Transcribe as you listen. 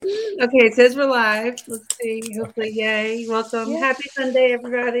Okay, it says we're live. Let's see. Hopefully, yay. Welcome. Yeah. Happy Sunday,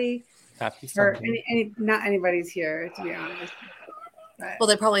 everybody. Happy Or Sunday. not anybody's here, to be honest. But Well,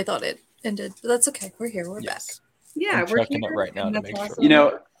 they probably thought it ended, but that's okay. We're here. We're back. yeah, I'm we're checking here. it right now And to that's make awesome. sure You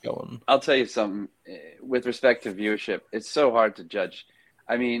know, we're going. I'll tell you something. With respect to viewership, it's so hard to judge.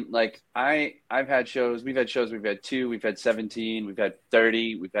 I mean, like I've had shows. We've had 2, we've had 17, we've had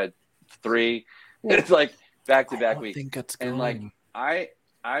 30, we've had 3. Yeah. It's like back-to-back I weeks. think it's And going. like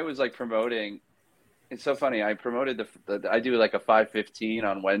I was like promoting. It's so funny. I promoted I do like a 5:15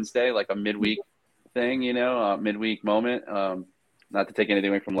 on Wednesday, like a midweek thing, midweek moment. Not to take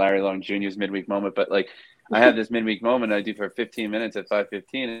anything away from Larry Long Jr.'s midweek moment, but like I have this midweek moment I do for 15 minutes at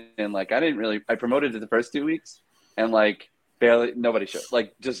 5:15, and like I promoted it the first 2 weeks, and like barely nobody showed,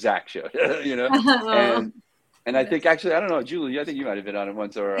 like just Zach showed, and I think actually I don't know, Julie, I think you might have been on it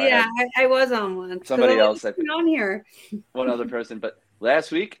once, or Yeah, I was on one. somebody else, I think, think, on here. one other person, but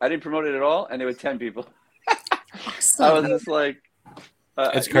last week I didn't promote it at all, and there were 10 people. Awesome. I was just like,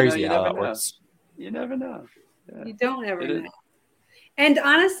 It's crazy you how never that know. works. You never know. Yeah. You don't ever It know. is. And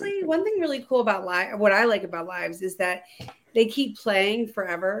honestly, one thing really cool about what I like about lives is that they keep playing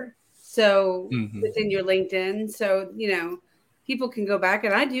forever. So within your LinkedIn, so people can go back,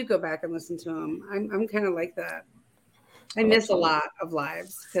 and I do go back and listen to them. I'm kind of like that. I miss a lot of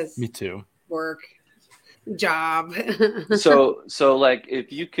lives because Me too. work, job. So like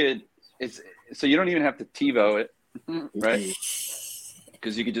if you could, so you don't even have to TiVo it, right?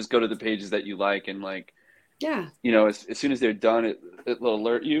 Because you could just go to the pages that you like, and like, yeah, as soon as they're done, it will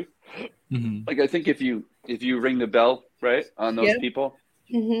alert you. Like I think if you ring the bell, right, on those people,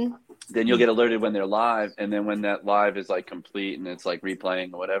 then you'll get alerted when they're live, and then when that live is like complete and it's like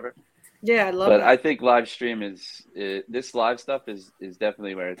replaying or whatever. Yeah, I love but that. I think live stream this live stuff is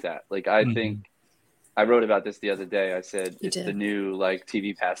definitely where it's at. Like I think I wrote about this the other day. I said it's the new like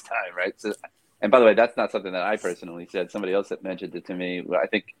TV pastime, right? So, and by the way, that's not something that I personally said. Somebody else that mentioned it to me. I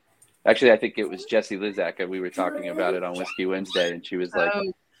think it was Jessie Lizak. We were talking about it on Whiskey Wednesday, and she was like,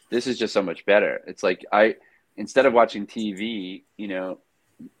 "This is just so much better." It's like instead of watching TV,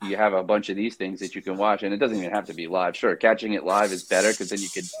 you have a bunch of these things that you can watch, and it doesn't even have to be live. Sure, catching it live is better because then you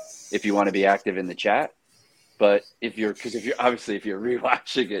could, if you want to be active in the chat. But if you're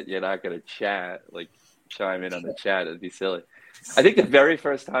rewatching it, you're not going to chat, like chime in on the chat. It'd be silly. I think the very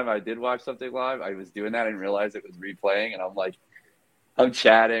first time I did watch something live, I was doing that and realized it was replaying, and I'm like, I'm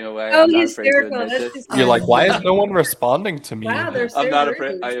chatting away. Oh, I'm not hysterical! afraid to admit this. You're like, why is no one responding to me? Wow, they're so I'm not rude.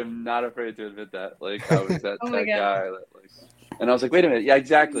 afraid. I am not afraid to admit that. Like I was that, Oh my that God. guy that like, and I was like, wait a minute, yeah,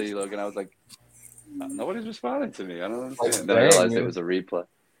 exactly, Logan. I was like, nobody's responding to me. I don't understand. Then I realized it was a replay.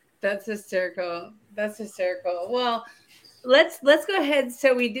 That's hysterical. Well, let's go ahead.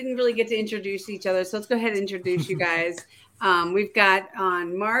 So we didn't really get to introduce each other. So let's go ahead and introduce you guys. We've got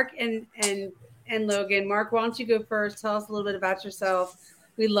on Marc and Logan. Marc, why don't you go first? Tell us a little bit about yourself.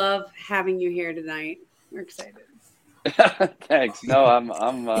 We love having you here tonight. We're excited. Thanks. No,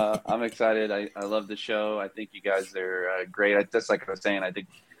 I'm excited. I love the show. I think you guys are great. Just like I was saying, I think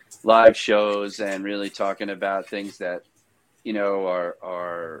live shows and really talking about things that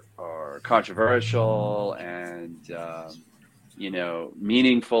are controversial and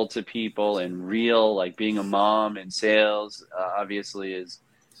meaningful to people and real, like being a mom in sales obviously is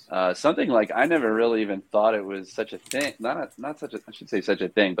something like I never really even thought it was such a thing. Not such a, I should say such a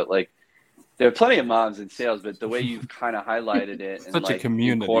thing, but like there are plenty of moms in sales, but the way you've kind of highlighted it and Such like a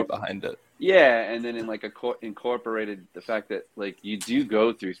community behind it. Yeah, and then in like incorporated the fact that like you do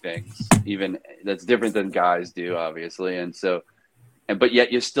go through things even that's different than guys do, obviously, and so, but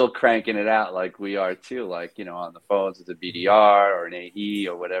yet you're still cranking it out like we are too, like on the phones with a BDR or an AE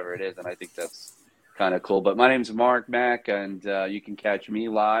or whatever it is, and I think that's kind of cool. But my name's Marc Mack, and you can catch me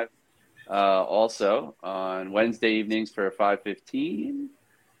live also on Wednesday evenings for 5:15.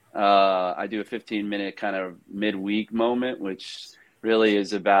 I do a 15-minute kind of midweek moment, which really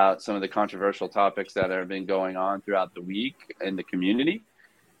is about some of the controversial topics that have been going on throughout the week in the community,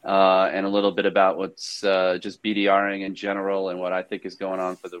 and a little bit about what's just BDRing in general and what I think is going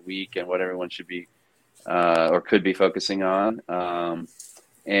on for the week and what everyone should be or could be focusing on,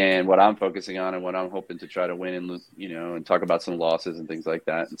 and what I'm focusing on and what I'm hoping to try to win and and talk about some losses and things like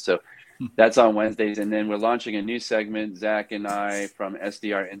that. And so that's on Wednesdays. And then we're launching a new segment. Zach and I from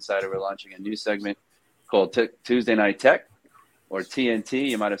SDR Insider, we're launching a new segment called Tuesday Night Tech, or TNT.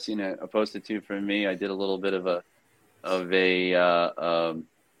 You might have seen a post or two from me. I did a little bit of a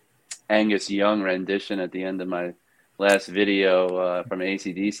Angus Young rendition at the end of my last video from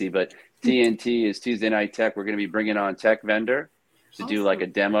AC/DC. But TNT is Tuesday Night Tech. We're going to be bringing on tech vendor to do like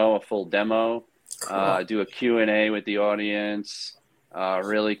a full demo, do a Q&A with the audience,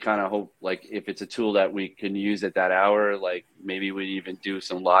 Really kind of hope, like, if it's a tool that we can use at that hour, like maybe we even do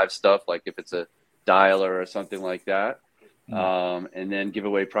some live stuff, like if it's a dialer or something like that. And then give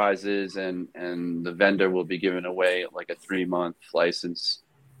away prizes, and the vendor will be giving away like a 3-month license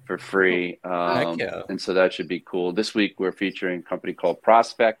for free. Heck yeah. And so that should be cool. This week we're featuring a company called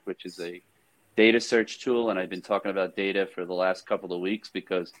Prospect, which is a data search tool. And I've been talking about data for the last couple of weeks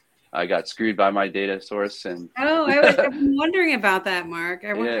because I got screwed by my data source. And I've been wondering about that, Marc.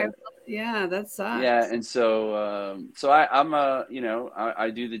 Yeah, that sucks. Yeah, and so I'm I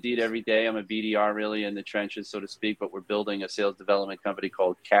do the deed every day. I'm a BDR really in the trenches, so to speak. But we're building a sales development company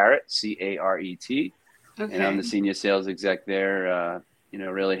called Carrot, CARET, and I'm the senior sales exec there.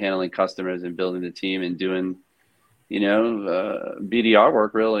 Really handling customers and building the team and doing BDR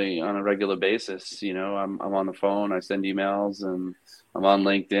work really on a regular basis. I'm on the phone, I send emails, and I'm on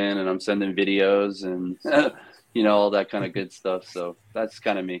LinkedIn, and I'm sending videos, and all that kind of good stuff. So that's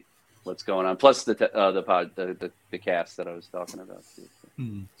kind of me, what's going on. Plus the cast that I was talking about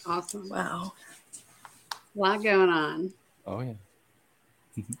too. Awesome! Wow, a lot going on. Oh yeah.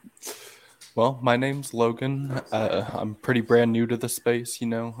 Well, my name's Logan. I'm pretty brand new to the space.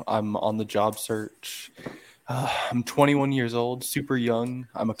 I'm on the job search. I'm 21 years old, super young.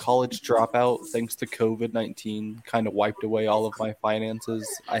 I'm a college dropout thanks to COVID-19. Kind of wiped away all of my finances.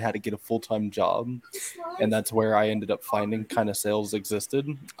 I had to get a full-time job, and that's where I ended up finding kind of sales existed.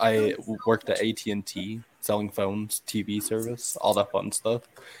 I worked at AT&T selling phones, TV service, all that fun stuff,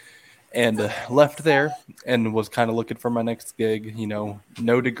 and left there and was kind of looking for my next gig.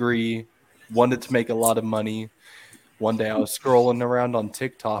 No degree, wanted to make a lot of money. One day I was scrolling around on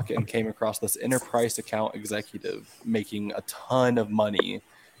TikTok and came across this enterprise account executive making a ton of money.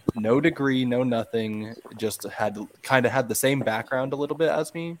 No degree, no nothing, just had the same background a little bit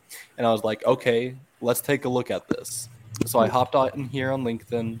as me. And I was like, okay, let's take a look at this. So I hopped on in here on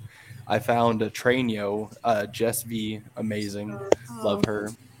LinkedIn. I found a Trainio, Jess V, amazing. Love her.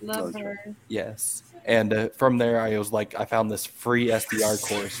 Love her. Yes. And from there, I was like, I found this free SDR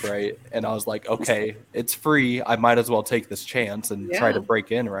course, right? And I was like, okay, it's free. I might as well take this chance and try to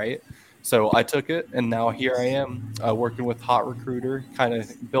break in, right? So I took it, and now here I am working with Hot Recruiter, kind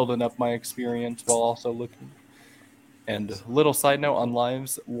of building up my experience while also looking. And little side note on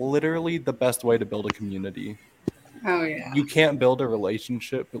lives, literally the best way to build a community. Oh, yeah. You can't build a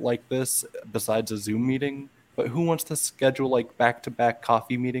relationship like this besides a Zoom meeting, but who wants to schedule like back-to-back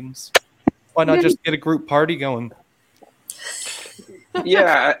coffee meetings? Why not just get a group party going?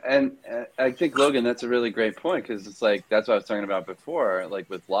 Yeah, and I think, Logan, that's a really great point, because it's like, that's what I was talking about before. Like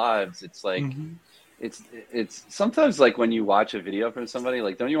with lives, it's like, it's sometimes like when you watch a video from somebody,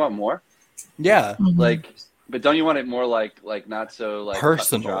 like, don't you want more? Yeah. Like, but don't you want it more like not so like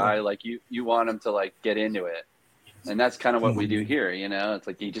personal? Dry? Like you want them to like get into it. And that's kind of what we do here, It's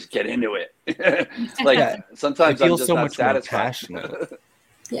like you just get into it. Like sometimes it feels I'm just so not much satisfied. more passionate.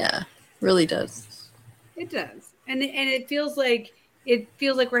 Yeah, really does. It does, and it feels like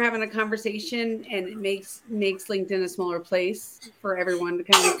we're having a conversation, and it makes LinkedIn a smaller place for everyone to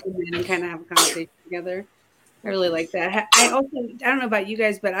kind of come in and kind of have a conversation together. I really like that. I don't know about you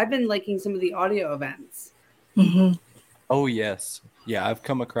guys, but I've been liking some of the audio events. Mm-hmm. Oh yes, yeah, I've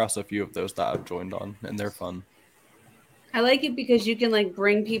come across a few of those that I've joined on, and they're fun. I like it because you can like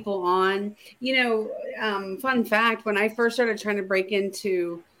bring people on. Fun fact: when I first started trying to break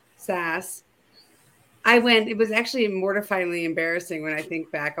into SaaS, it was actually mortifyingly embarrassing when I think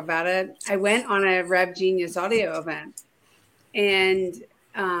back about it. I went on a Rev Genius audio event, and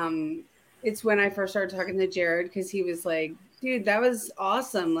it's when I first started talking to Jared, because he was like, dude, that was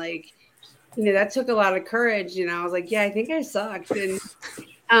awesome. Like, that took a lot of courage. I was like, yeah, I think I sucked. And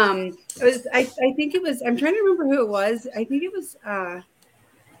it was, I think it was, I'm trying to remember who it was. I think it was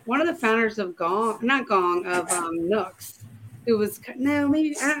one of the founders of Nooks. It was, no,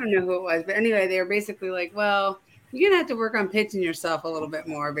 maybe, I don't know who it was, but anyway, they were basically like, well, you're going to have to work on pitching yourself a little bit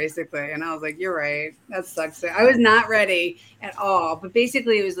more, basically. And I was like, you're right. That sucks. I was not ready at all, but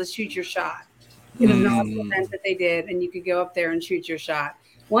basically it was, let's shoot your shot. It was an awesome event that they did, and you could go up there and shoot your shot.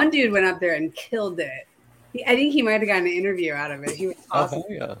 One dude went up there and killed it. I think he might have gotten an interview out of it. He was awesome. Oh,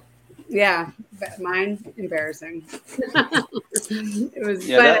 yeah. Yeah, but mine, embarrassing. It was,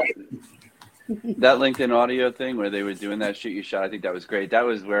 that LinkedIn audio thing where they were doing that shoot your shot, I think that was great.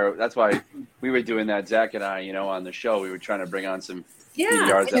 That's why we were doing that, Zach and I, on the show. We were trying to bring on some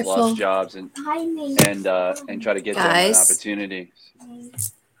BDRs that lost jobs and try to get them an opportunity.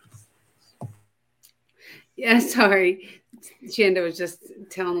 Yeah, sorry. Chanda was just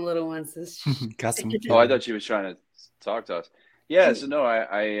telling the little ones this. Oh, I thought she was trying to talk to us. Yeah, so no,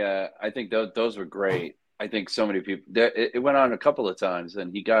 I think those were great. I think so many people, it went on a couple of times,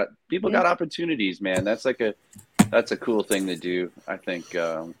 and people got opportunities, man. That's a cool thing to do. I think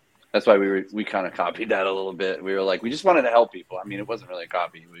that's why we kind of copied that a little bit. We were like, we just wanted to help people. I mean, it wasn't really a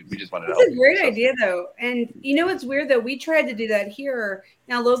copy. We just wanted to help It's a great people, idea, though. And you know what's weird, though? We tried to do that here.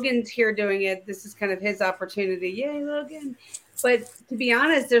 Now Logan's here doing it. This is kind of his opportunity. Yay, Logan. But to be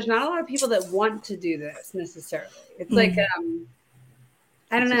honest, there's not a lot of people that want to do this necessarily. It's like,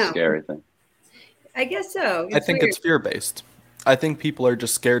 I don't know. It's a scary thing. I guess so. I think it's fear-based. I think people are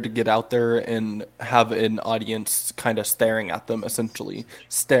just scared to get out there and have an audience kind of staring at them, essentially.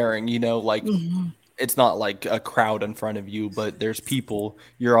 Staring, like it's not like a crowd in front of you, but there's people.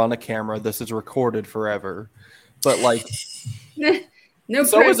 You're on a camera. This is recorded forever. But like, no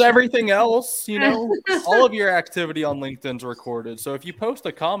so is everything else, all of your activity on LinkedIn's recorded. So if you post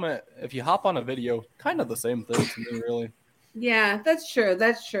a comment, if you hop on a video, kind of the same thing to me, really. Yeah, that's true.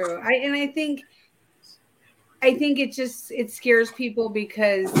 That's true. I think it scares people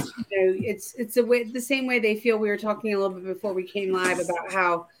because it's the same way they feel. We were talking a little bit before we came live about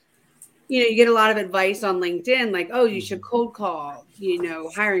how you get a lot of advice on LinkedIn, like, oh, you should cold call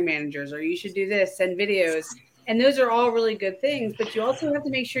hiring managers, or you should do this, send videos, and those are all really good things. But you also have to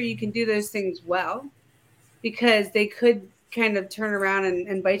make sure you can do those things well, because they could kind of turn around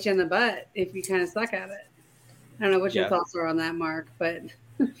and bite you in the butt if you kind of suck at it. I don't know what your thoughts are on that, Marc, but.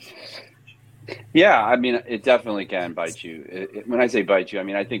 Yeah, I mean, it definitely can bite you. When I say bite you, I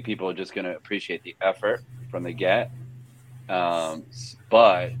mean, I think people are just going to appreciate the effort from the get.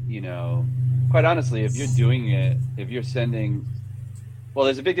 But, quite honestly, if you're doing it, if you're sending, well,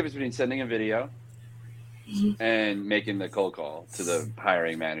 there's a big difference between sending a video and making the cold call to the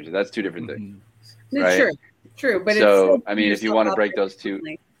hiring manager. That's two different things. Right? True. But so, I mean, if you want to break those two,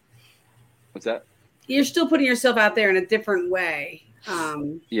 what's that? You're still putting yourself out there in a different way.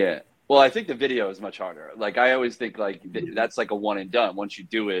 Yeah. Well, I think the video is much harder. Like, I always think like that's like a one and done. Once you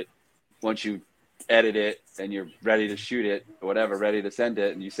do it, once you edit it and you're ready to shoot it or whatever, ready to send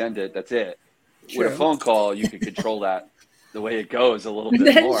it, and you send it, that's it. True. With a phone call, you can control that the way it goes a little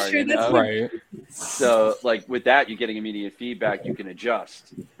bit more. True, right. So like with that, you're getting immediate feedback. You can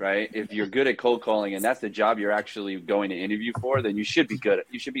adjust, right? If you're good at cold calling and that's the job you're actually going to interview for, then you should be good.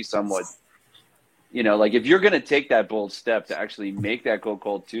 You should be somewhat, like if you're going to take that bold step to actually make that cold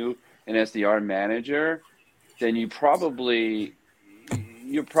call to an SDR manager, then you probably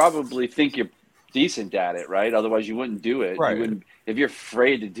think you're decent at it, right? Otherwise you wouldn't do it. Right. You wouldn't, if you're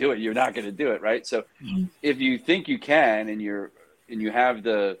afraid to do it, you're not going to do it, right? So if you think you can and you have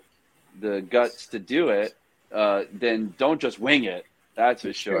the guts to do it, then don't just wing it. That's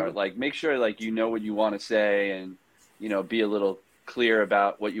for sure. Like make sure like what you want to say, and be a little clear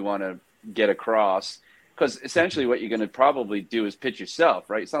about what you want to get across. Because essentially what you're going to probably do is pitch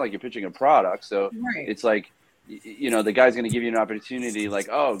yourself, right? It's not like you're pitching a product. So It's like, the guy's going to give you an opportunity like,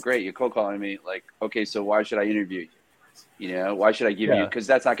 oh, great, you're cold calling me. Like, okay, so why should I interview you? Why should I give you? Because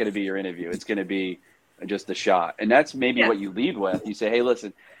that's not going to be your interview. It's going to be just a shot. And that's maybe what you lead with. You say, hey,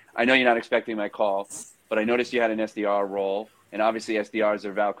 listen, I know you're not expecting my call, but I noticed you had an SDR role. And obviously SDRs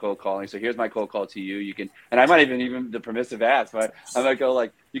are about cold calling. So here's my cold call to you. You can, and I might even the permissive ask, but I might go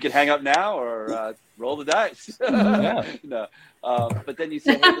like, you can hang up now or roll the dice. No. But then you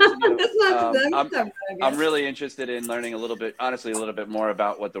say, hey, listen, I'm really interested in learning a little bit more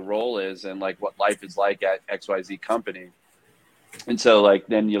about what the role is and like what life is like at XYZ company. And so like,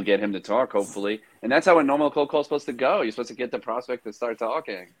 then you'll get him to talk, hopefully. And that's how a normal cold call is supposed to go. You're supposed to get the prospect to start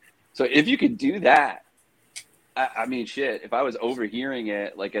talking. So if you could do that, I mean, shit, if I was overhearing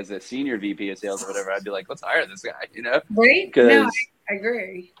it, like as a senior VP of sales or whatever, I'd be like, let's hire this guy, Right? No, I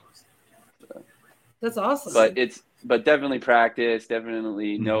agree. That's awesome. But definitely practice,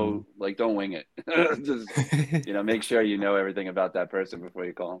 definitely know, like, don't wing it. Just, make sure you know everything about that person before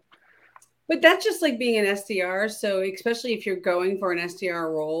you call them. But that's just like being an SDR. So especially if you're going for an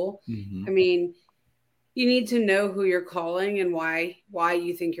SDR role, I mean, you need to know who you're calling and why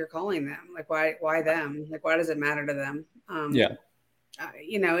you think you're calling them. Like why them? Like why does it matter to them? And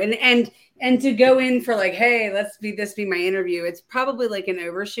to go in for like, hey, let's be my interview. It's probably like an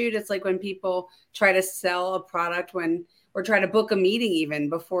overshoot. It's like when people try to sell a product or try to book a meeting even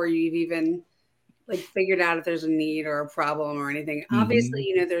before you've even like figured out if there's a need or a problem or anything.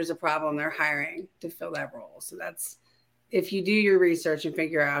 Obviously, there's a problem. They're hiring to fill that role. So that's, if you do your research and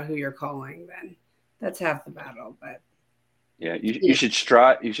figure out who you're calling, then that's half the battle. But you should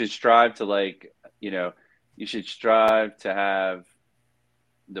strive to like, you should strive to have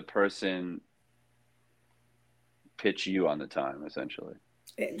the person pitch you on the time, essentially.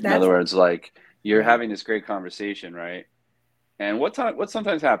 In other words, like you're having this great conversation, right? And what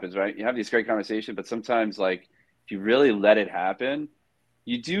sometimes happens, right? You have these great conversations, but sometimes like if you really let it happen,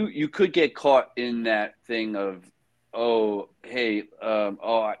 you could get caught in that thing of, oh, hey,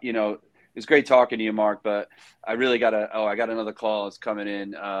 it's great talking to you, Mark, but I really got another call. It's coming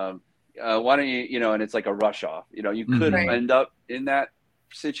in. Why don't you, and it's like a rush off. You could Right. end up in that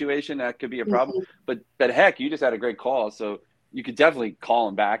situation. That could be a problem. Mhm. But heck, you just had a great call, so you could definitely call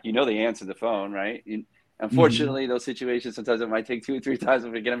them back. They answer the phone, right? Unfortunately, those situations sometimes it might take 2 or 3 times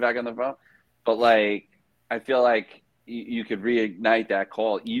if we get them back on the phone. But like, I feel like you could reignite that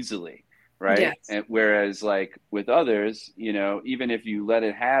call easily, right? Yes. And whereas like with others, even if you let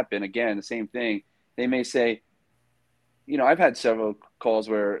it happen, again, the same thing, they may say, I've had several calls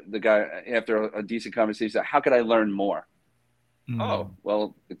where the guy, after a decent conversation, said, how could I learn more? Oh,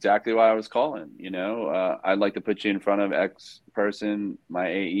 well, exactly why I was calling. I'd like to put you in front of X person, my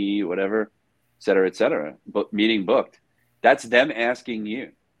AE, whatever, et cetera, et cetera. But meeting booked. That's them asking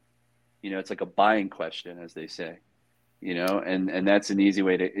you. It's like a buying question, as they say. And that's an easy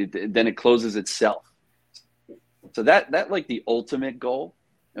way then it closes itself. So that like the ultimate goal.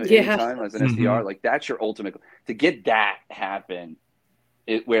 Anytime as an SDR, like that's your ultimate goal. To get that happen,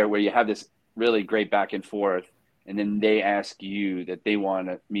 where you have this really great back and forth. And then they ask you that they want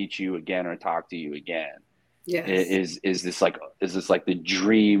to meet you again or talk to you again. Yes. Is this like the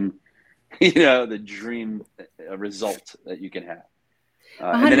dream, the dream result that you can have,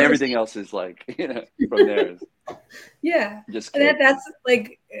 and then everything else is like from there. Yeah, Just that's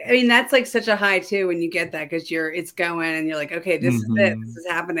like, I mean, that's like such a high too when you get that, because it's going and you're like, okay, this is it, this is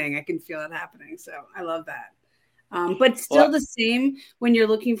happening. I can feel it happening. So I love that. But still the same when you're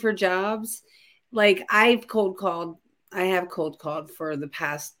looking for jobs. Like I have cold called for the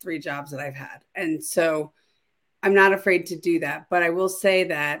past 3 jobs that I've had. And so I'm not afraid to do that. But I will say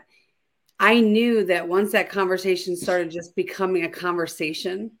that I knew that once that conversation started just becoming a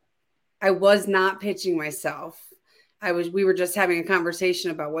conversation, I was not pitching myself. We were just having a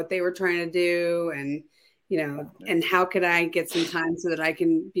conversation about what they were trying to do, and, and how could I get some time so that I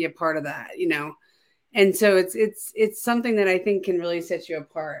can be a part of that, And so it's something that I think can really set you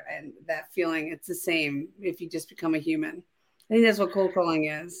apart, and that feeling, it's the same if you just become a human. I think that's what cold calling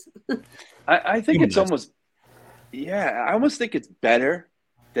is. I think it's almost, I almost think it's better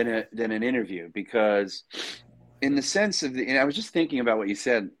than an interview, because in the sense of and I was just thinking about what you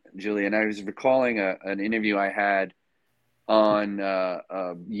said, Julie, and I was recalling an interview I had on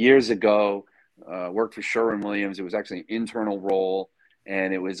years ago, worked for Sherwin-Williams. It was actually an internal role.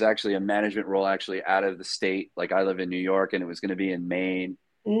 And it was actually a management role, actually out of the state. Like I live in New York, and it was going to be in Maine.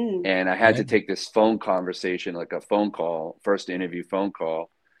 And I had to take this phone conversation, like a phone call, first interview phone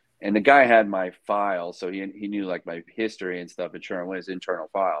call. And the guy had my file, so he knew like my history and stuff. And sure, his internal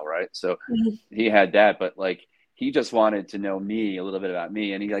file, right? So he had that, but like he just wanted to know me, a little bit about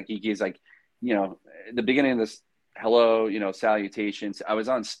me. And he's like, at the beginning of this, hello, salutations. I was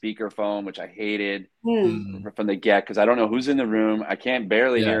on speakerphone, which I hated from the get, because I don't know who's in the room. I can't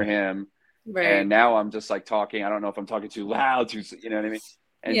barely hear him. Right. And now I'm just like talking. I don't know if I'm talking too loud, you know what I mean?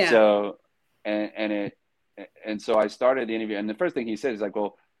 And so, and so I started the interview, and the first thing he said is like,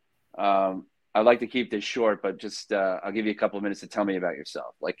 well, I'd like to keep this short, but just, I'll give you a couple of minutes to tell me about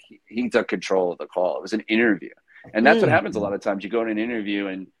yourself. Like he took control of the call. It was an interview. And that's what happens a lot of times. You go to an interview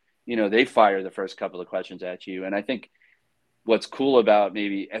and, they fire the first couple of questions at you. And I think what's cool about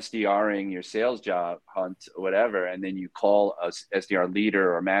maybe SDRing your sales job hunt or whatever, and then you call a SDR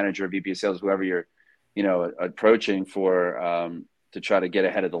leader or manager, VP of sales, whoever you're, approaching for, to try to get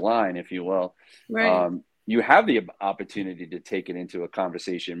ahead of the line, if you will. Right. You have the opportunity to take it into a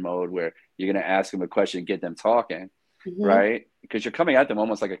conversation mode where you're going to ask them a question, get them talking, right? Because you're coming at them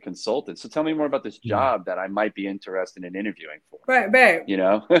almost like a consultant. So tell me more about this job that I might be interested in interviewing for. Right.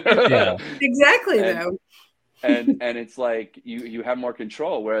 Yeah. Exactly, though. and it's like you have more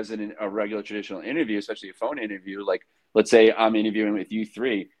control. Whereas in a regular traditional interview, especially a phone interview, like let's say I'm interviewing with you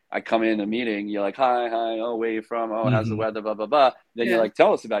 3. I come in a meeting, you're like, hi, oh, where you from? Oh, how's the weather? Blah, blah, blah. Then you're like,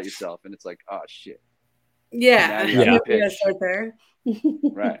 tell us about yourself. And it's like, oh, shit. Yeah. Start there.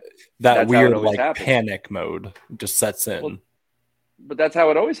 Right. That's weird, like happens. Panic mode just sets in. Well, but that's how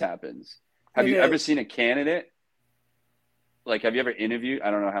it always happens. Have you ever seen a candidate? Like, have you ever interviewed?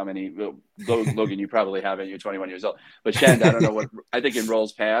 I don't know how many. Logan, you probably haven't. You're 21 years old. But Shanda, I don't know what. I think in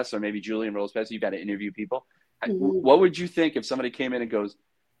roles past, or maybe Julie in roles past, you've got to interview people. What would you think if somebody came in and goes,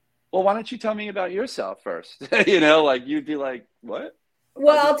 well, why don't you tell me about yourself first? Like you'd be like, what?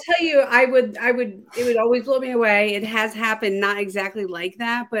 Well, I'll tell you, it would always blow me away. It has happened, not exactly like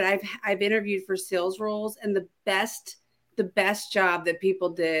that, but I've interviewed for sales roles, and the best job that people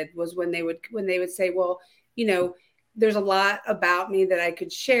did was when they would say, well, there's a lot about me that I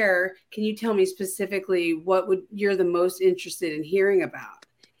could share. Can you tell me specifically what you're the most interested in hearing about?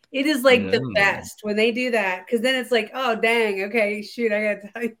 It is like the best when they do that, because then it's like, oh, dang, okay, shoot, I got to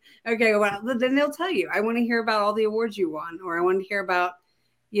tell you. Okay, well, then they'll tell you, I want to hear about all the awards you won, or I want to hear about,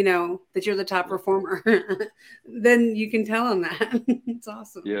 that you're the top performer. Then you can tell them that. It's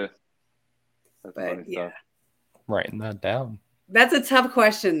awesome. Yeah. That's funny stuff. Writing that down. That's a tough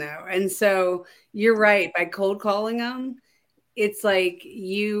question, though. And so you're right. By cold calling them, it's like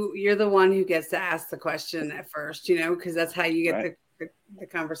you're the one who gets to ask the question at first, because that's how you get the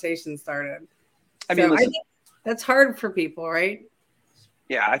conversation started. I think that's hard for people, right?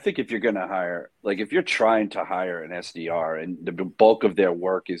 Yeah, I think if you're going to hire, like if you're trying to hire an SDR and the bulk of their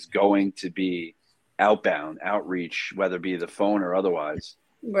work is going to be outbound outreach, whether it be the phone or otherwise,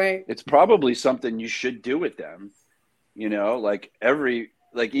 right? It's probably something you should do with them, even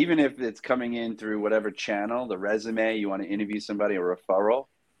if it's coming in through whatever channel, the resume, you want to interview somebody, a referral,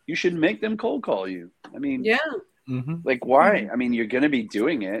 you should make them cold call you. I mean, yeah. Like, why? I mean, you're going to be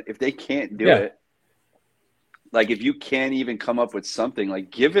doing it. If they can't do it, like if you can't even come up with something,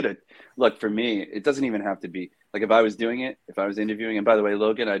 like give it a look. For me, it doesn't even have to be like if I was doing it, if I was interviewing. And by the way,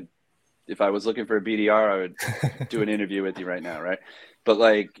 Logan, if I was looking for a BDR, I would do an interview with you right now, right? But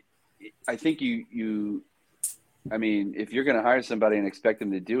like, I think I mean, if you're going to hire somebody and expect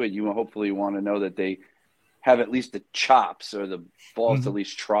them to do it, you hopefully want to know that they have at least the chops or the balls to at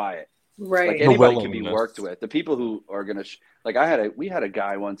least try it. Right. Like anybody can be worked with. The people who are going to, we had a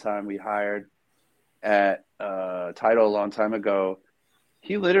guy one time we hired at Title a long time ago.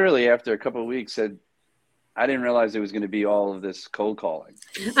 He literally, after a couple of weeks, said, I didn't realize it was going to be all of this cold calling.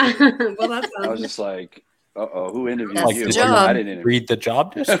 Well, that's I was just like, who interviewed you? I didn't interview. Read the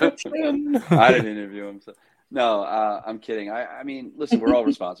job description. I didn't interview him. So. No, I'm kidding. I mean, listen, we're all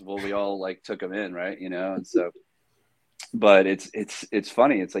responsible. We all like took him in, right? And so, but it's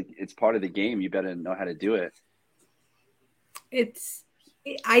funny. It's like, it's part of the game. You better know how to do it.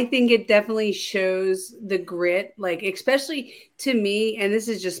 I think it definitely shows the grit, like, especially to me, and this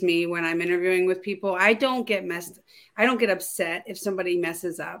is just me when I'm interviewing with people, I don't get upset if somebody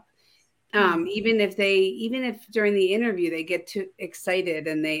messes up. Even if during the interview they get too excited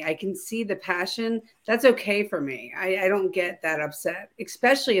and I can see the passion, that's okay for me. I don't get that upset,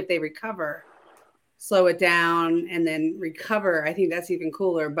 especially if they recover, slow it down and then recover. I think that's even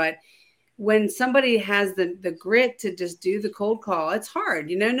cooler. But when somebody has the grit to just do the cold call, it's hard.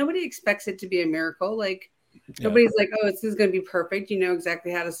 Nobody expects it to be a miracle. Like nobody's like, oh, this is going to be perfect. You know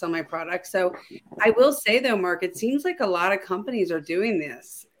exactly how to sell my product. So I will say though, Marc, it seems like a lot of companies are doing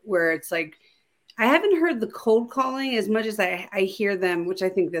this, where it's like, I haven't heard the cold calling as much as I hear them, which I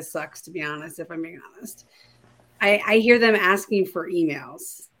think this sucks, to be honest, if I'm being honest. I hear them asking for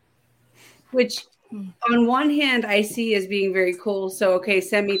emails, which on one hand I see as being very cool. So, okay,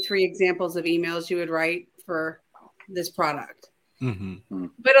 send me 3 examples of emails you would write for this product. Mm-hmm.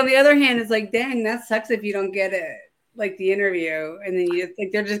 But on the other hand, it's like, dang, that sucks if you don't get it. Like the interview, and then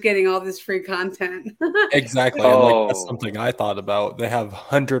they're just getting all this free content. Exactly. And like that's something I thought about. They have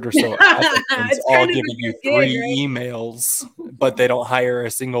 100 or so applicants all giving you 3 emails, but they don't hire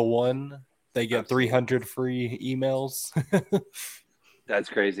a single one. They get 300 free emails. That's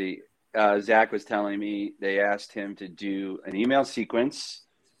crazy. Zach was telling me they asked him to do an email sequence,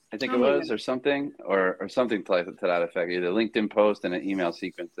 I think it was, or something, or something to that effect, either LinkedIn post and an email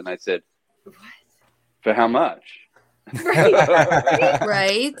sequence. And I said, what? For how much?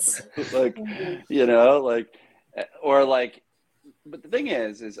 Right. Like, but the thing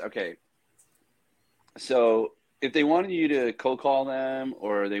is okay. So if they wanted you to cold call them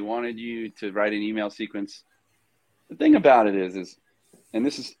or they wanted you to write an email sequence, the thing about it is, and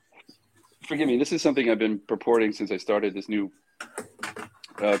this is, forgive me, this is something I've been purporting since I started this new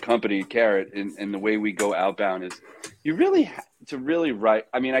company, Carrot, and the way we go outbound is you really have to really write.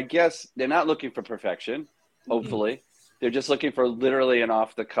 I mean, I guess they're not looking for perfection, hopefully. Mm-hmm. They're just looking for literally an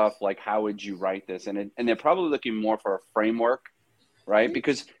off the cuff, like, how would you write this? And they're probably looking more for a framework, right? Mm-hmm.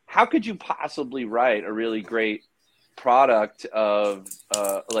 Because how could you possibly write a really great product of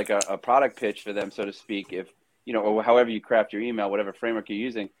like a product pitch for them, so to speak, if, or however you craft your email, whatever framework you're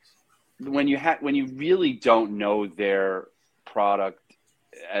using, when you really don't know their product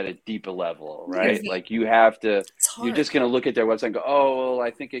at a deeper level, right? Mm-hmm. Like you have to, you're just going to look at their website and go, oh, well, I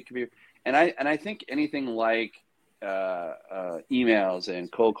think it could be. And I think anything like emails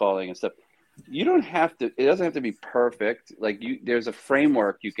and cold calling and stuff, it doesn't have to be perfect. Like there's a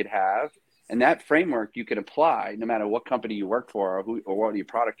framework you could have, and that framework you could apply no matter what company you work for or what your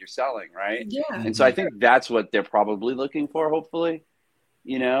product you're selling, right? Yeah. And so I think that's what they're probably looking for, hopefully.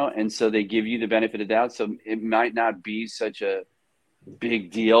 you know, and so they give you the benefit of doubt. So it might not be such a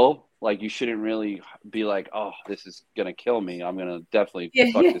big deal. Like you shouldn't really be like, oh, this is gonna kill me. I'm gonna definitely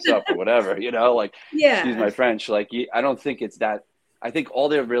fuck Yeah. this up or whatever, you know. Like, excuse Yeah. my French. Like, I don't think it's that. I think all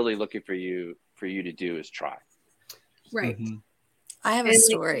they're really looking for you to do is try. Right. Mm-hmm. I have a And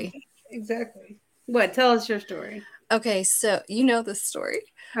story. exactly. What? Tell us your story. Okay, so you know this story.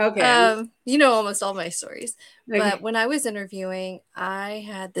 Okay. You know almost all my stories. Okay. But when I was interviewing, I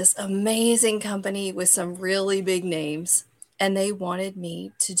had this amazing company with some really big names, and they wanted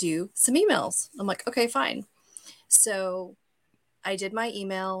me to do some emails. I'm like, okay, fine. So I did my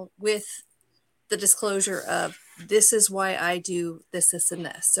email with the disclosure of this is why I do this, this, and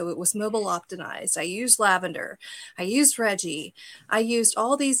this. So it was mobile optimized. I used Lavender. I used Reggie. I used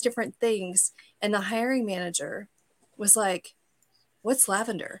all these different things. And the hiring manager was like, what's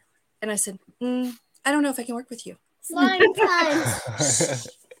Lavender? And I said, I don't know if I can work with you. So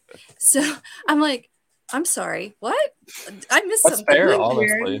I'm like, I'm sorry, what? I missed That's something. fair,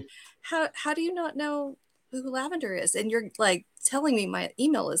 honestly. How do you not know who Lavender is? And you're like telling me my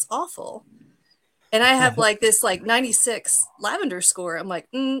email is awful. And I have like this like 96 Lavender score. I'm like,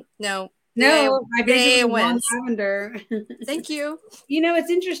 no. No, I basically won wins. Lavender. Thank you. You know, it's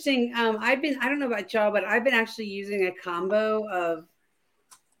interesting. I don't know about y'all, but I've been actually using a combo of,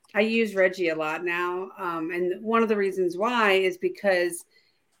 I use Reggie a lot now. And one of the reasons why is because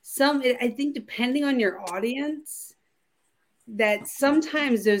I think depending on your audience, that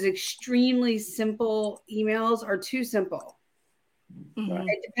sometimes those extremely simple emails are too simple. Mhm.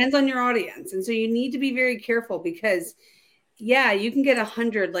 It depends on your audience. And so you need to be very careful because yeah, you can get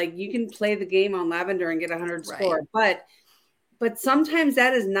 100, like you can play the game on Lavender and get 100 score, but sometimes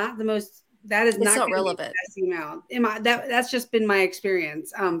that is not the most, that is It's not relevant. Be the best email. That's just been my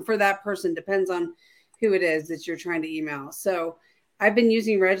experience. For that person, depends on who it is that you're trying to email. So I've been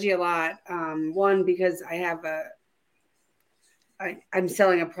using Reggie a lot. One, because I'm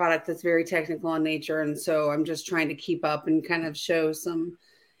selling a product that's very technical in nature. And so I'm just trying to keep up and kind of show that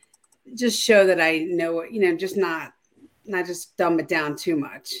I know, just not just dumb it down too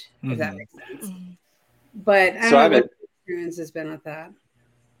much, if that makes sense. Mhm. But I don't know what your experience has been with that.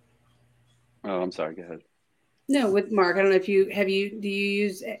 Oh, I'm sorry. Go ahead. No, with Marc, I don't know if do you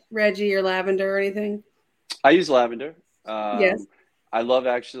use Reggie or Lavender or anything? I use Lavender. Yes. I love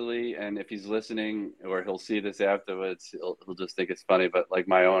actually, and if he's listening or he'll see this afterwards, he'll just think it's funny. But like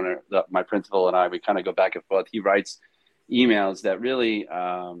my owner, my principal and I, we kind of go back and forth. He writes emails that really,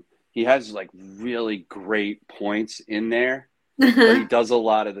 he has like really great points in there, but he does a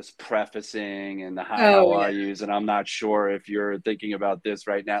lot of this prefacing and the hi, how are yous, and I'm not sure if you're thinking about this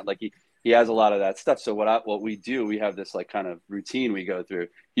right now. Like he has a lot of that stuff. So what we do, we have this like kind of routine we go through.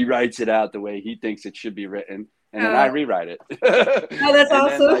 He writes it out the way he thinks it should be written, and then I rewrite it. Oh, that's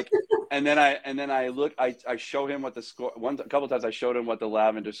awesome. And then I look, I show him what the score. A couple of times I showed him what the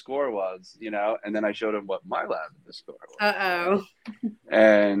Lavender score was, and then I showed him what my Lavender score was.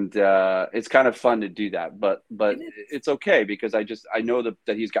 And it's kind of fun to do that, but it's okay because I know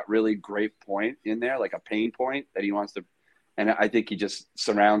that he's got really great point in there, like a pain point that he wants to. And I think he just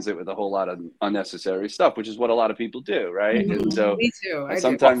surrounds it with a whole lot of unnecessary stuff, which is what a lot of people do, right? Mm-hmm. And so me too.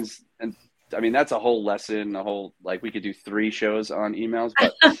 sometimes, and I mean, that's a whole lesson, like we could do 3 shows on emames,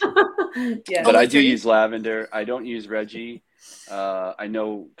 but but I do use Lavender. I don't use Reggie. I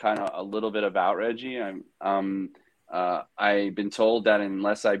know kind of a little bit about Reggie. I've been told that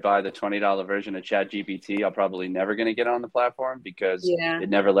unless I buy the $20 version of ChatGPT, I'm probably never going to get on the platform because it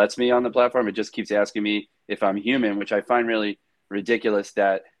never lets me on the platform. It just keeps asking me if I'm human, which I find really ridiculous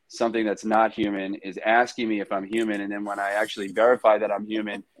that something that's not human is asking me if I'm human. And then when I actually verify that I'm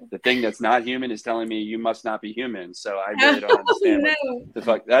human, the thing that's not human is telling me you must not be human. So I really don't understand what the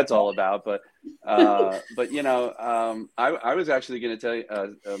fuck that's all about. But I was actually going to tell you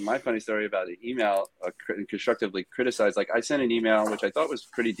my funny story about the email constructively criticized. Like I sent an email, which I thought was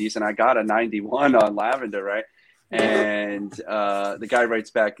pretty decent. I got a 91 on Lavender, right? And the guy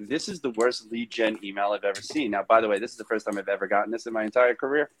writes back, "This is the worst lead gen email I've ever seen." Now, by the way, this is the first time I've ever gotten this in my entire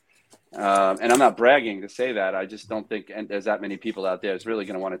career. And I'm not bragging to say that. I just don't think there's that many people out there that's really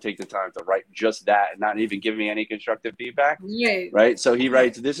going to want to take the time to write just that and not even give me any constructive feedback. Right. So he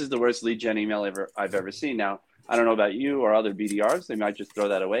writes, "This is the worst lead gen email I've ever seen." Now, I don't know about you or other BDRs. They might just throw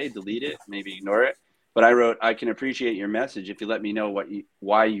that away, delete it, maybe ignore it. But I wrote, "I can appreciate your message if you let me know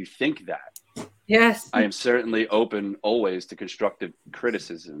why you think that." Yes. I am certainly open always to constructive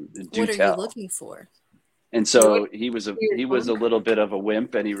criticism. What are you looking for? And so he was a little bit of a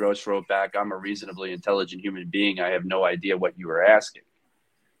wimp, and he wrote back, "I'm a reasonably intelligent human being. I have no idea what you were asking."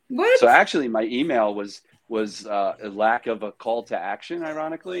 What? So actually, my email was was a lack of a call to action.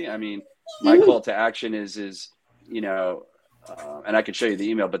 Ironically, I mean, my call to action is you know, and I could show you the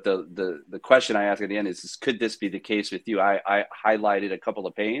email, but the question I asked at the end is could this be the case with you? I highlighted a couple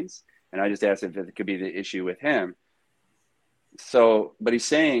of pains, and I just asked if it could be the issue with him. So, but he's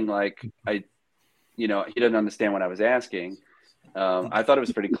saying like, he didn't understand what I was asking. I thought it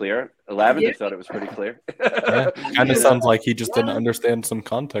was pretty clear. Lavender thought it was pretty clear. Kind of sounds like he just didn't understand some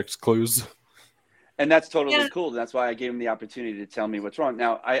context clues. And that's totally cool. That's why I gave him the opportunity to tell me what's wrong.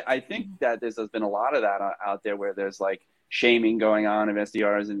 Now, I think that there's been a lot of that out there where there's like shaming going on of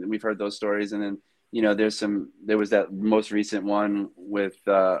SDRs, and we've heard those stories. And then, there was that most recent one with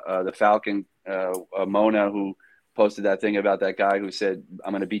the Falcon, Mona, who posted that thing about that guy who said,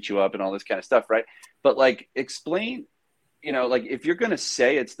 I'm going to beat you up and all this kind of stuff, right? But like, explain, like if you're going to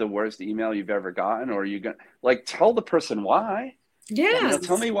say it's the worst email you've ever gotten, or you're going to like tell the person why. Yeah.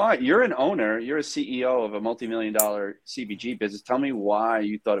 Tell me why. You're an owner. You're a CEO of a multi-million-dollar CPG business. Tell me why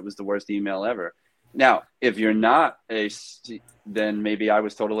you thought it was the worst email ever. Now, if you're not then maybe I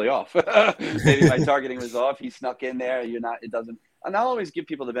was totally off. Maybe my targeting was off. He snuck in there. It doesn't. And I'll always give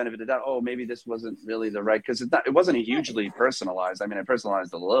people the benefit of the doubt. Oh, maybe this wasn't really the right, because it wasn't hugely personalized. I mean, I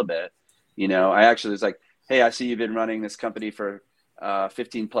personalized a little bit. I actually was like, hey, I see you've been running this company for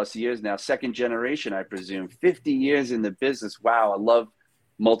 15 plus years now. Second generation, I presume. 50 years in the business. Wow, I love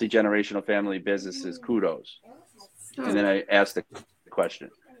multi-generational family businesses. Kudos. And then I asked the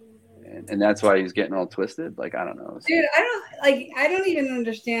question. And that's why he's getting all twisted. Like, I don't know. Dude, I don't even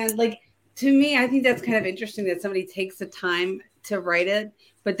understand. Like, to me, I think that's kind of interesting that somebody takes the time to write it,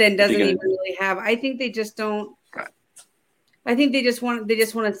 but then doesn't even really have. I think they just don't. I think they just want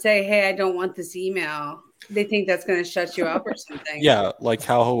to say, hey, I don't want this email. They think that's going to shut you up or something. Yeah, like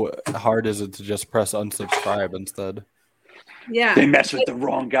how hard is it to just press unsubscribe instead? Yeah, they mess with the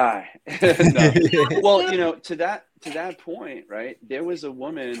wrong guy. No. Well, to that point, right? There was a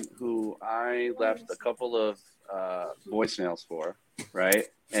woman who I left a couple of voicemails for, right,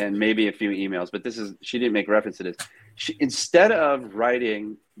 and maybe a few emails. But she didn't make reference to this. Instead of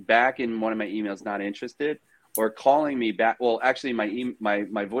writing back in one of my emails, not interested, or calling me back. Well, actually, my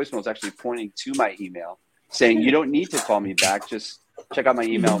voicemail is actually pointing to my email, saying you don't need to call me back. Just check out my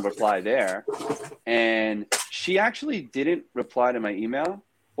email and reply there. And she actually didn't reply to my email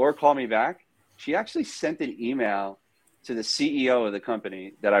or call me back. She actually sent an email to the CEO of the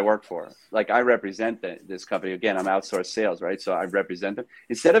company that I work for. Like, I represent this company. Again, I'm outsourced sales, right? So I represent them.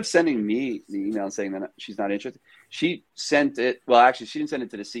 Instead of sending me the email saying that she's not interested, she sent it. Well, actually, she didn't send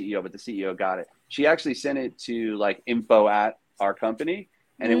it to the CEO, but the CEO got it. She actually sent it to like info at our company.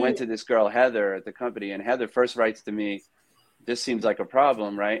 And it went to this girl, Heather, at the company. And Heather first writes to me, this seems like a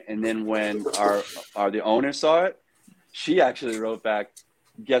problem, right? And then when the owner saw it, she actually wrote back,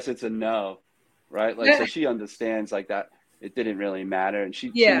 guess it's a no, right? Like, so she understands like that it didn't really matter. And she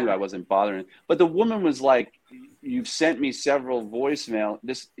knew I wasn't bothering. But the woman was like, you've sent me several voicemail.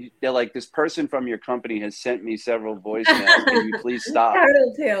 They're like, this person from your company has sent me several voicemails. Can you please stop?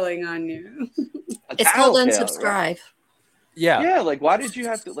 Tattletaling on you. It's called unsubscribe. Right? Yeah. Like, why did you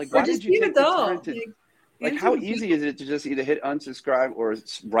have to, like, why did you take the time to, like, how easy is it to just either hit unsubscribe or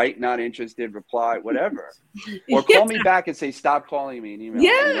write not interested, reply, whatever, or call me back and say, stop calling me and email.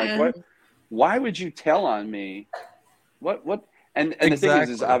 Yeah. Like, why would you tell on me? What? And the thing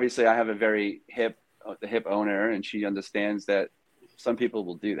is obviously I have a very hip owner, and she understands that some people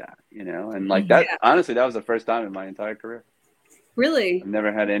will do that, and like that, honestly, that was the first time in my entire career. Really? I've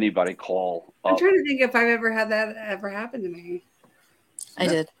never had anybody call up. I'm trying to think if I've ever had that ever happen to me. I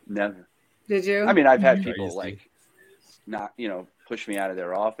did. Never. Did you? I mean, I've had people like not, push me out of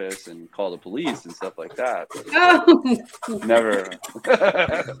their office and call the police and stuff like that. Never.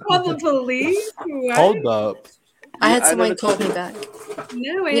 Call the police? What? Hold up. I had someone call me back.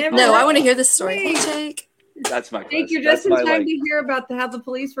 No, I never. No, I want to hear this story. Hey, Jake. That's my. Jake, you're just in time to hear about how the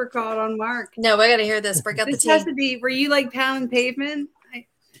police were called on Marc. No, I got to hear this. Break out the tea. Has to be. Were you like pounding pavement?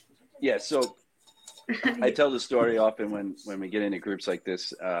 Yeah. So I tell the story often when we get into groups like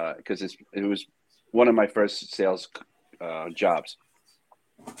this because it was one of my first sales jobs.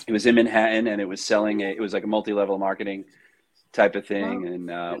 It was in Manhattan, and it was selling it was like a multi-level marketing type of thing,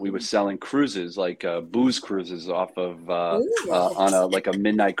 and we were selling cruises, like booze cruises off of on a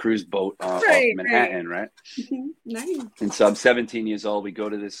midnight cruise boat off Manhattan, right? Nice. And so I'm 17 years old. We go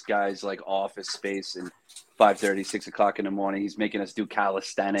to this guy's like office space, and 5:30, 6 o'clock in the morning, he's making us do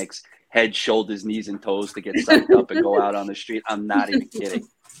calisthenics, head, shoulders, knees, and toes to get psyched up and go out on the street. I'm not even kidding.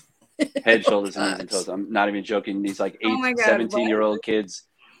 Head, shoulders, knees, and toes. I'm not even joking. These like 17-year-old kids.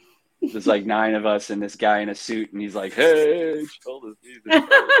 There's like 9 of us and this guy in a suit, and he's like, hey, shoulders, knees, and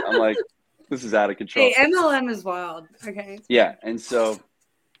toes. I'm like, This is out of control. Hey, MLM is wild. Okay. Yeah, and so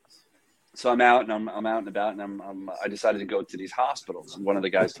I'm out and I'm out and about, and I decided to go to these hospitals. And one of the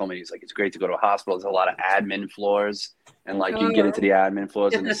guys told me, he's like, it's great to go to a hospital. There's a lot of admin floors, and like you can get into the admin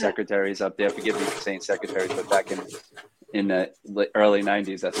floors and the secretaries up there. Forgive me for saying secretaries, but back in the early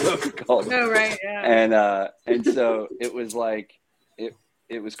 90s, that's what we called it. Oh, right. Yeah. And so it was like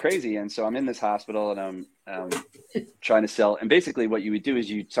it was crazy. And so I'm in this hospital and I'm trying to sell. And basically what you would do is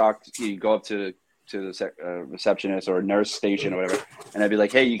you go up to the receptionist or nurse station or whatever, and I'd be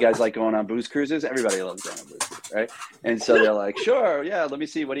like, hey, you guys like going on booze cruises? Everybody loves going on booze cruises, right? And so they're like, sure, yeah, let me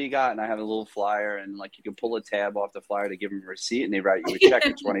see, what do you got? And I have a little flyer, and like you can pull a tab off the flyer to give them a receipt, and they write you a check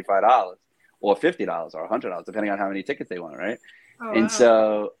for $25 or $50 or $100, depending on how many tickets they want, right? Oh, and wow.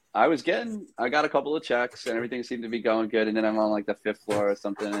 so I got a couple of checks, and everything seemed to be going good, and then I'm on like the 5th floor or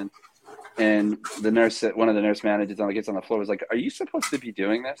something, and one of the nurse managers gets on the floor, was like, are you supposed to be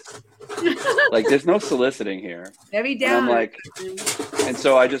doing this? Like, there's no soliciting here. Heavy And down. I'm like, and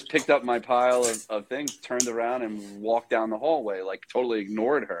so I just picked up my pile of things, turned around and walked down the hallway, like totally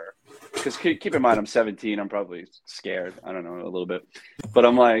ignored her. Because keep in mind, I'm 17. I'm probably scared. I don't know, a little bit. But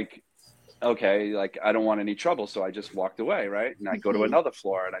I'm like, okay, like I don't want any trouble. So I just walked away, right? And I go to another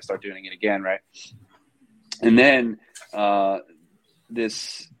floor and I start doing it again, right? And then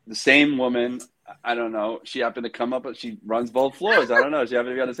the same woman, I don't know, she happened to come up, but she runs both floors. I don't know. She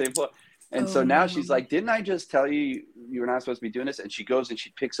happened to be on the same floor. And so now she's like, didn't I just tell you you were not supposed to be doing this? And she goes and she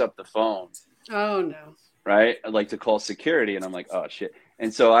picks up the phone. Oh, no. Right? Like to call security. And I'm like, oh, shit.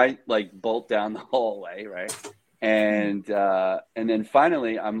 And so I like bolt down the hallway, right? And then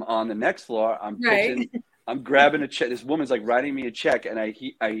finally I'm on the next floor. I'm grabbing a check. This woman's like writing me a check, and I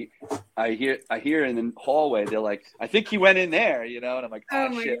hear in the hallway, they're like, I think he went in there, you know? And I'm like,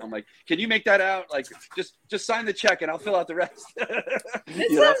 oh shit. God. I'm like, can you make that out? Like, just sign the check and I'll fill out the rest.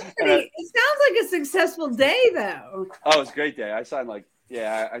 It sounds like a successful day though. Oh, it's a great day. I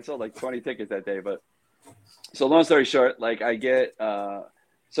sold like 20 tickets that day. But so long story short, like I get,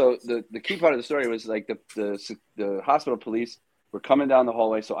 so the key part of the story was like the hospital police were coming down the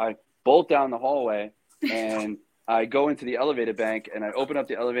hallway. So I bolt down the hallway and I go into the elevator bank, and I open up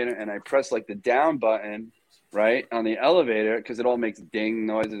the elevator and I press like the down button, right, on the elevator, because it all makes ding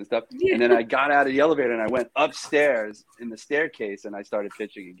noises and stuff. Yeah. And then I got out of the elevator and I went upstairs in the staircase and I started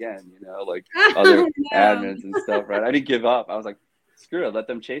pitching again, you know, like other admins and stuff, right? I didn't give up. I was like, screw it, let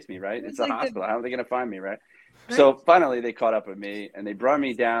them chase me, right? It's a hospital. How are they going to find me, right? So finally they caught up with me and they brought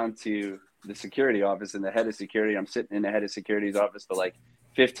me down to the security office, and the head of security, I'm sitting in the head of security's office for like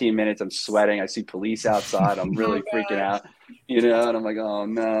 15 minutes. I'm sweating. I see police outside. I'm really freaking out, you know, and I'm like, oh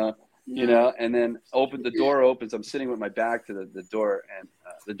no, you know, and then the door opens. I'm sitting with my back to the door, and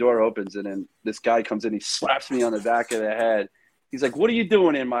the door opens, and then this guy comes in. He slaps me on the back of the head. He's like, what are you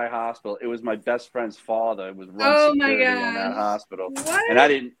doing in my hospital? It was my best friend's father. It was run security in that hospital. What?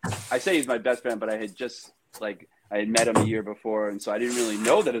 And I say he's my best friend, but I had just I had met him a year before, and so I didn't really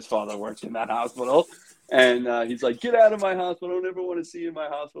know that his father worked in that hospital. And he's like, get out of my hospital. I don't ever want to see you in my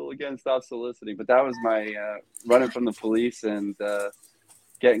hospital again. Stop soliciting. But that was my running from the police and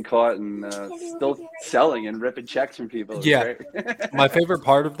getting caught and still selling and ripping checks from people. Yeah. My favorite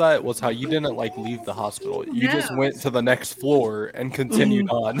part of that was how you didn't leave the hospital. You just went to the next floor and continued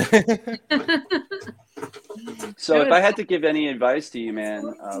on. So if I had to give any advice to you,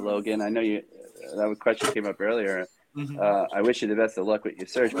 man, Logan, I know that question came up earlier. I wish you the best of luck with your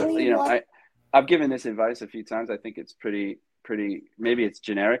search, but you know, I've given this advice a few times. I think it's pretty, maybe it's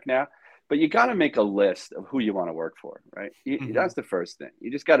generic now, but you got to make a list of who you want to work for, right? That's the first thing.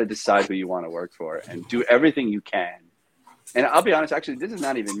 You just got to decide who you want to work for and do everything you can. And I'll be honest, actually, this is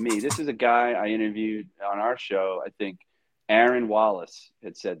not even me. This is a guy I interviewed on our show. I think Aaron Wallace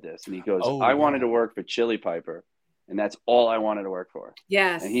had said this, and he goes, I wanted to work for Chili Piper, and that's all I wanted to work for.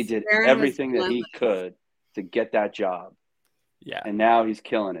 Yes. And he did everything that he could to get that job. Yeah. And now he's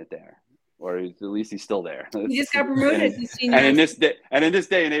killing it there. Or at least he's still there. He just got promoted. And in this day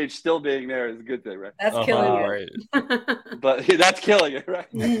and age, still being there is a good thing, right? That's killing it. Right. But that's killing it, right?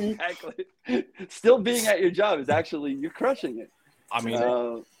 Exactly. Still being at your job is actually, you're crushing it. I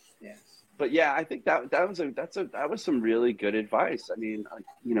mean, but yeah, I think that was some really good advice. I mean,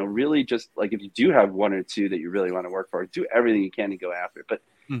 you know, really just if you do have one or two that you really want to work for, do everything you can to go after it. But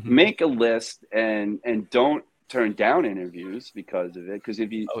make a list and don't turn down interviews because of it. Because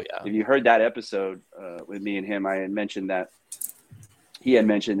if you heard that episode with me and him, he had mentioned that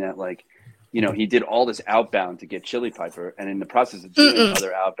you know, he did all this outbound to get Chili Piper, and in the process of doing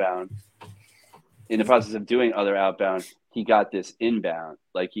other outbound, he got this inbound.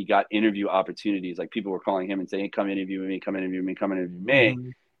 He got interview opportunities. People were calling him and saying, hey, come interview me, come interview me, come interview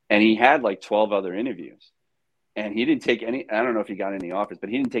me. And he had like 12 other interviews, and he didn't take any. I don't know if he got any offers, but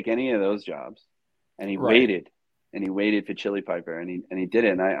he didn't take any of those jobs. And he waited, and he waited for Chili Piper, and he did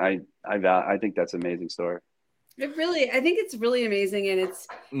it. And I think that's an amazing story. I think it's really amazing. And it's,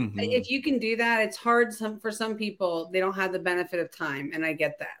 if you can do that, it's hard. For some people, they don't have the benefit of time. And I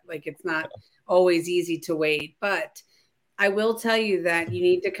get that. Like, it's not always easy to wait, but I will tell you that you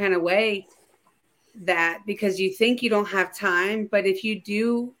need to kind of weigh that, because you think you don't have time, but if you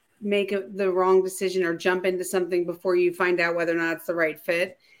do make the wrong decision or jump into something before you find out whether or not it's the right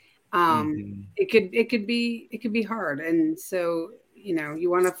fit, it could be hard. And so,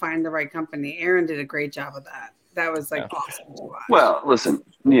 you want to find the right company. Aaron did a great job of that. That was like awesome to watch. Well, listen,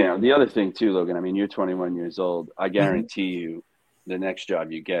 the other thing too, Logan, I mean, you're 21 years old. I guarantee you the next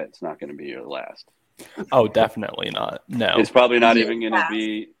job you get, it's not going to be your last. Oh, definitely not. No. It's probably not even going to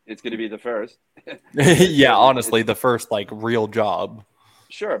be, it's going to be the first. Yeah, honestly, the first like real job.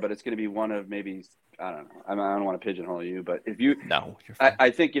 Sure, but it's going to be one of maybe, I don't know. I don't want to pigeonhole you, but if you, no, you're fine.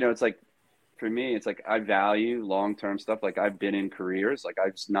 I think, it's like, for me, it's like I value long-term stuff. Like I've been in careers. Like I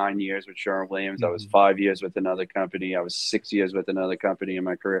was 9 years with Sherwin-Williams. I was 5 years with another company. I was 6 years with another company in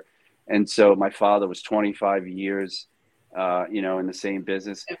my career. And so my father was 25 years, in the same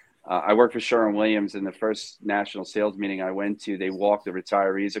business. I worked for Sherwin-Williams. In the first national sales meeting I went to, they walked the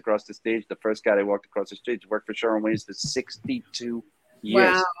retirees across the stage. The first guy they walked across the stage worked for Sherwin-Williams for 62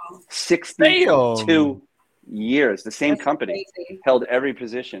 years. Wow. 62 years. The same That's company crazy. held every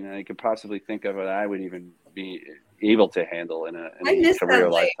position I could possibly think of that I would even be able to handle in a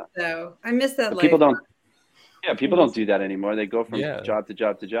career lifetime. Though I miss that. People don't do that anymore. They go from job to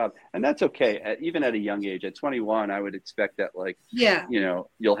job to job, and that's okay. Even at a young age, at 21, I would expect that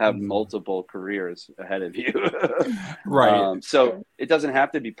you'll have multiple careers ahead of you. Right. So it doesn't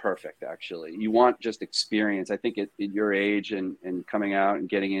have to be perfect. Actually, you want just experience. I think at your age and coming out and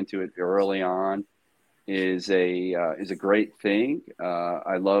getting into it early on is a great thing.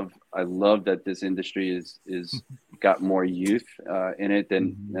 I love that this industry is got more youth in it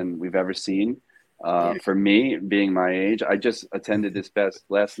than we've ever seen. For me, being my age, I just attended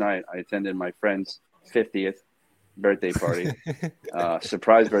last night. I attended my friend's 50th birthday party,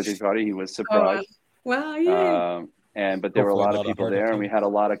 surprise birthday party. He was surprised. Wow, yeah. But there were a lot of people there, and we had a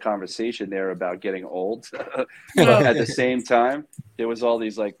lot of conversation there about getting old. But at the same time, there was all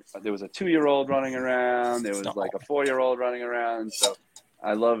these there was a 2-year-old running around, there was like a 4-year-old running around. So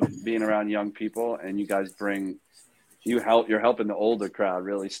I love being around young people, and you guys you're helping the older crowd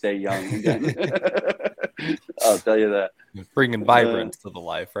really stay young again. I'll tell you that. Bringing vibrance to the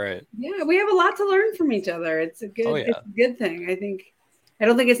life, right? Yeah, we have a lot to learn from each other. It's a good, it's a good thing. I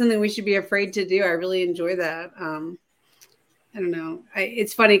don't think it's something we should be afraid to do. I really enjoy that. I don't know.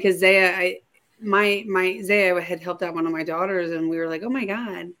 It's funny because Zaya, Zaya had helped out one of my daughters, and we were like, oh my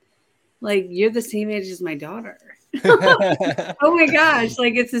God, like you're the same age as my daughter. Oh my gosh.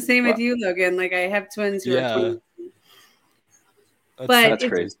 Like it's the same with you, Logan. Like I have twins who are 20. But it's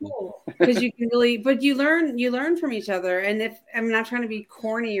crazy. Cool because you can but you learn from each other. And if I'm not trying to be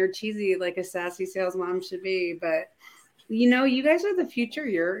corny or cheesy like a sassy sales mom should be, but you guys are the future.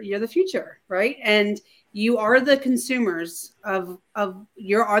 You're the future, right? And you are the consumers are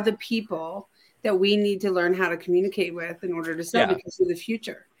the people that we need to learn how to communicate with in order to sell because you're the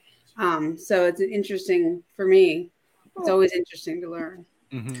future. So it's interesting for me. It's always interesting to learn.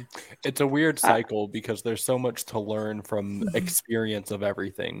 Mm-hmm. It's a weird cycle because there's so much to learn from experience of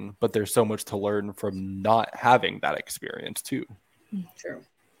everything, but there's so much to learn from not having that experience too. True.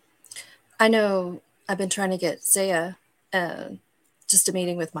 I know I've been trying to get Zaya just a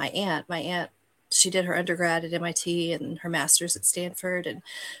meeting with my aunt. My aunt, she did her undergrad at MIT and her master's at Stanford, and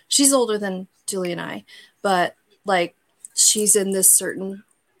she's older than Julie and I, but like she's in this certain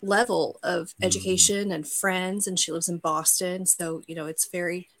level of education and friends, and she lives in Boston, so it's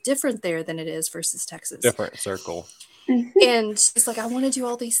very different there than it is versus Texas. Different circle. And she's like, I want to do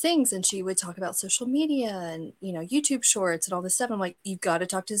all these things, and she would talk about social media and YouTube shorts and all this stuff. I'm like, you've got to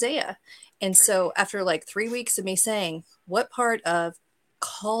talk to Zaya. And so after like 3 weeks of me saying, what part of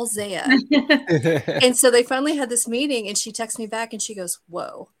call Zaya? And so they finally had this meeting, and she texts me back and she goes,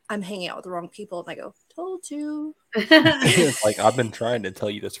 whoa, I'm hanging out with the wrong people. And I go, told you. It's like, I've been trying to tell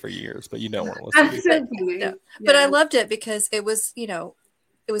you this for years, but you don't want to listen to me. But I loved it because it was,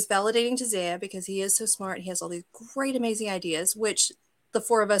 it was validating to Zaya because he is so smart. He has all these great, amazing ideas, which the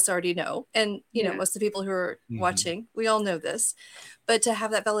four of us already know. And, most of the people who are watching, we all know this. But to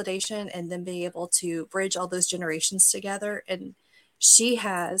have that validation and then be able to bridge all those generations together. And she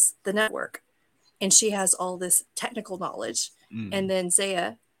has the network and she has all this technical knowledge. And then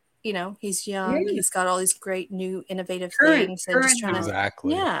Zaya you know, he's young. Yeah. He's got all these great new innovative Current things and just trying to,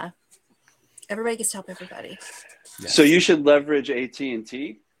 Exactly. yeah. Everybody gets to help everybody. Yes. So you should leverage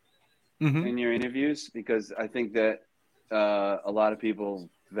AT&T Mhm. in your interviews, because I think that a lot of people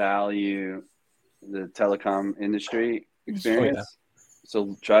value the telecom industry experience.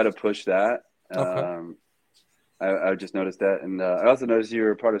 So try to push that. Okay. I just noticed that, and I also noticed you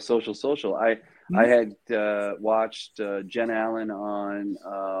were part of Social. I had watched Jen Allen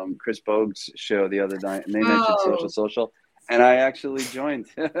on Chris Bogue's show the other night, and they mentioned Oh. Social, and I actually joined.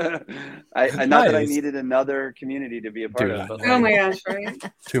 I not that I needed another community to be a part Dude, of, but Oh my gosh, right?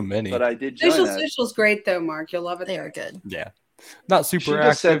 too many. but I did join that. Social's great though, Mark. You'll love it. They there. are good. Yeah. Not super She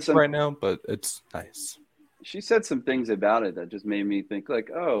just said active some- right now, but it's nice. She said some things about it that just made me think, like,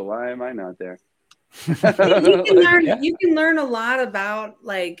 oh, why am I not there? You can learn. You can learn a lot about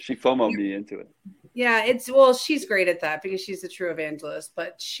like. She FOMO'd me into it. Yeah, she's great at that because she's a true evangelist.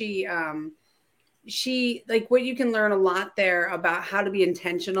 But she like what you can learn a lot there about how to be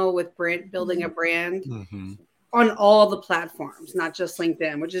intentional with building a brand on all the platforms, not just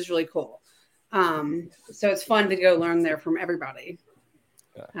LinkedIn, which is really cool. So it's fun to go learn there from everybody.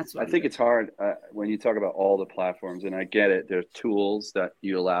 Yeah. That's what I think it's hard when you talk about all the platforms, and I get it. There's tools that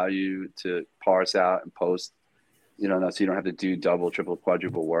allow you to parse out and post, so you don't have to do double, triple,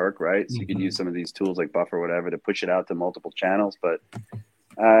 quadruple work, right? So you can use some of these tools like Buffer or whatever to push it out to multiple channels. But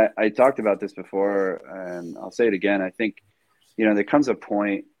I talked about this before, and I'll say it again. I think, there comes a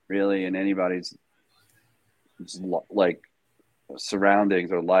point really in anybody's like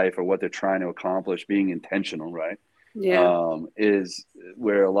surroundings or life or what they're trying to accomplish, being intentional, right? Yeah. Is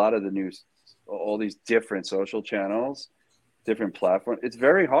where a lot of all these different social channels, different platforms, it's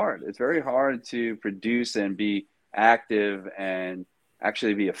very hard. It's very hard to produce and be active and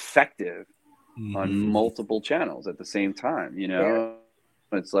actually be effective on multiple channels at the same time.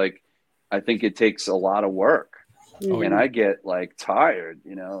 It's like, I think it takes a lot of work. And I get like tired,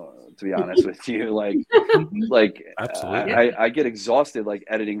 to be honest with you, like Absolutely. I get exhausted, like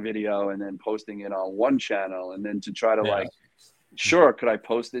editing video and then posting it on one channel, and then to try to sure, could I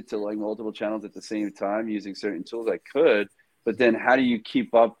post it to like multiple channels at the same time using certain tools? I could, but then how do you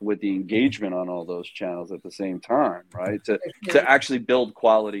keep up with the engagement on all those channels at the same time, right? To actually build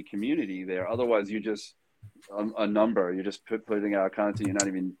quality community there. Otherwise, you're just a number. You're just putting out content. You're not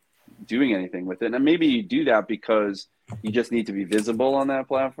even doing anything with it. And maybe you do that because you just need to be visible on that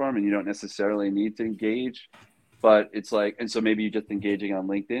platform and you don't necessarily need to engage. But it's like, and so maybe you're just engaging on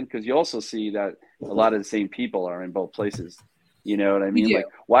LinkedIn, because you also see that a lot of the same people are in both places. You know what I mean? Like,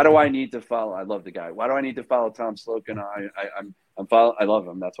 why do I need to follow? I love the guy. Why do I need to follow Tom Slogan? I love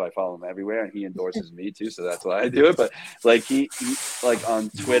him. That's why I follow him everywhere, and he endorses me too. So that's why I do it. But like he like on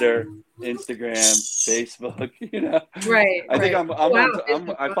Twitter, Instagram, Facebook, Right. I think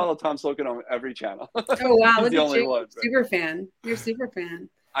Wow, I follow Tom Slogan on every channel. Oh wow, He's look the at only you. one. Super fan. You're a super fan.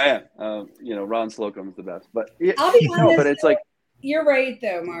 I am. Ron Slocum is the best. But I'll be honest, but it's like, you're right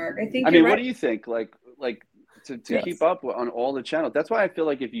though, Mark. I think. I mean, right. what do you think? Like to keep up on all the channels. That's why I feel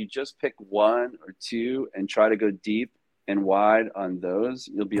like if you just pick one or two and try to go deep and wide on those,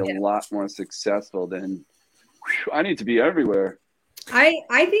 you'll be a lot more successful than I need to be everywhere.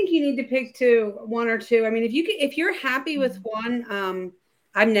 I think you need to pick one or two. I mean, if you're happy with one,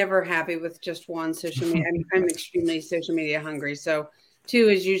 I'm never happy with just one social media. I'm extremely social media hungry, so two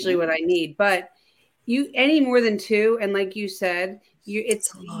is usually what I need. But any more than two, and like you said,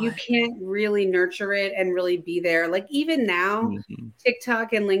 you can't really nurture it and really be there. Like even now,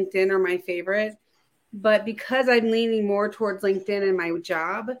 TikTok and LinkedIn are my favorite, but because I'm leaning more towards LinkedIn in my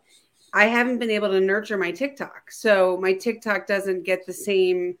job, I haven't been able to nurture my TikTok. So my TikTok doesn't get the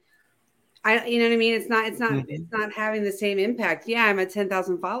same, you know what I mean? It's not having the same impact. Yeah, I'm at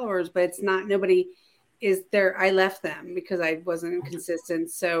 10,000 followers, but it's not, nobody is there. I left them because I wasn't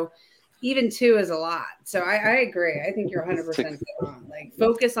consistent. So even two is a lot. So I agree. I think you're 100% wrong. Like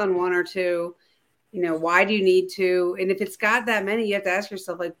focus on one or two. Why do you need to? And if it's got that many, you have to ask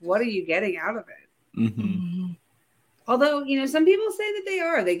yourself, like, what are you getting out of it? Although, some people say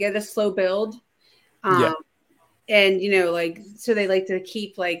that they get a slow build. And, so they like to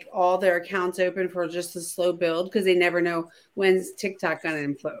keep like all their accounts open for just a slow build because they never know when's TikTok going to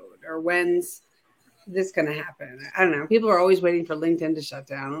implode or when's this going to happen. I don't know. People are always waiting for LinkedIn to shut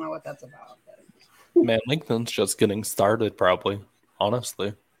down. I don't know what that's about. But. Man, LinkedIn's just getting started, probably,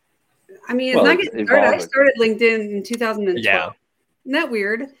 honestly. I mean, it's not getting started. I started LinkedIn in 2012. Yeah. Isn't that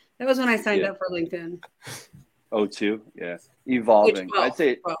weird? That was when I signed up for LinkedIn. 02, yeah. Evolving. I'd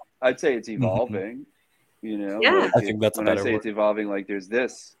say it's evolving. Yeah. I think that's when I say it's evolving, like there's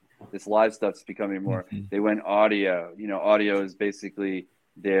this live stuff's becoming more. They went audio. Audio is basically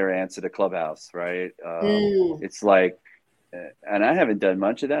their answer to Clubhouse, right? It's like, and I haven't done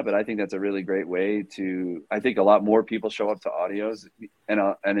much of that, but I think that's a really great way to, I think a lot more people show up to audios,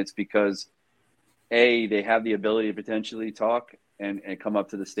 and it's because they have the ability to potentially talk and come up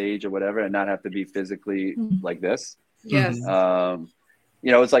to the stage or whatever and not have to be physically like this. Yes.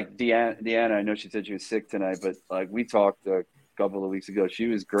 It's like Deanna, I know she said she was sick tonight, but like we talked a couple of weeks ago, she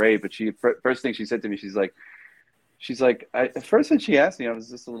was great, but first thing she said to me, she's like, at first when she asked me, I was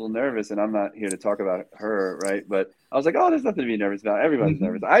just a little nervous, and I'm not here to talk about her, right? But I was like, oh, there's nothing to be nervous about. Everybody's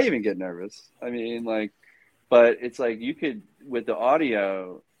nervous. I even get nervous. I mean, like, but it's like you could, with the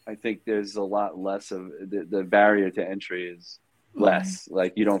audio, I think there's a lot less of the barrier to entry is less.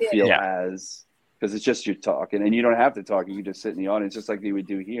 Like you don't feel as, because it's just you talking, and you don't have to talk. You can just sit in the audience, just like you would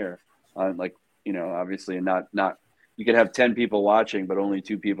do here on, like, obviously, and not you could have 10 people watching, but only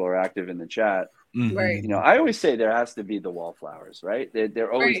 2 people are active in the chat. Right. I always say there has to be the wallflowers, right?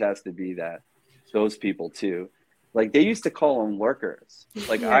 There always has to be those people too. Like they used to call them lurkers.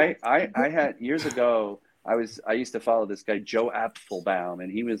 Like I had years ago, I used to follow this guy, Joe Apfelbaum,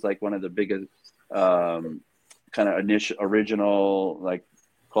 and he was like one of the biggest kind of original, like,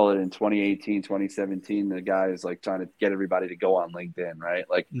 call it in 2018, 2017, the guy is like trying to get everybody to go on LinkedIn, right?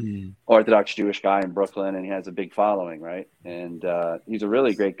 Like Orthodox Jewish guy in Brooklyn, and he has a big following, right? And he's a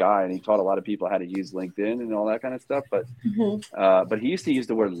really great guy, and he taught a lot of people how to use LinkedIn and all that kind of stuff. But he used to use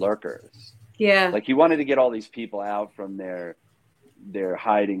the word lurkers. Yeah. Like he wanted to get all these people out from their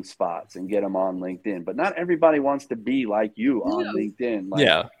hiding spots and get them on LinkedIn. But not everybody wants to be like you on LinkedIn.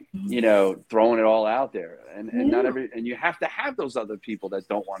 Like, throwing it all out there. And and you have to have those other people that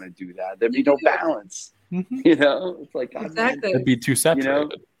don't want to do that. There'd be no balance. It's like, God, exactly. It'd be too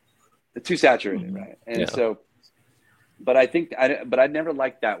saturated. Too saturated, right? And so, but I think, but I never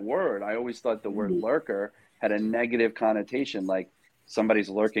liked that word. I always thought the word lurker had a negative connotation, like somebody's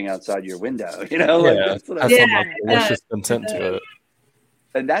lurking outside your window. That's some like malicious intent to it.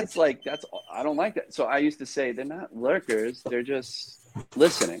 And that's I don't like that. So I used to say they're not lurkers, they're just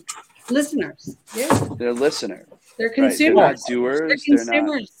listeners. Yeah. They're listeners. They're consumers. Right? They're not doers. They're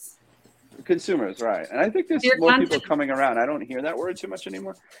consumers. They're consumers, right? And I think there's more people coming around. I don't hear that word too much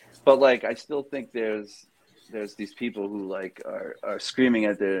anymore, but like I still think there's these people who like are screaming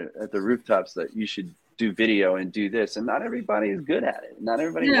at the rooftops that you should do video and do this, and not everybody is good at it. Not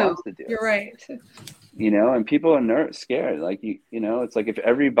everybody wants to do it. You're right. And people are scared. Like it's like if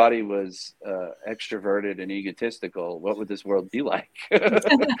everybody was extroverted and egotistical, what would this world be like? It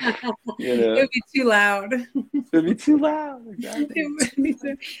would be too loud. It'd be too loud.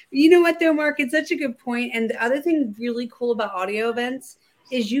 Exactly. You know what though, Mark? It's such a good point. And the other thing really cool about audio events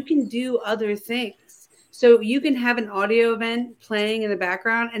is you can do other things. So you can have an audio event playing in the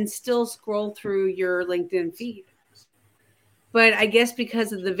background and still scroll through your LinkedIn feed. But I guess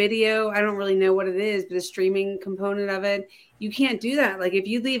because of the video, I don't really know what it is, but the streaming component of it, you can't do that. Like if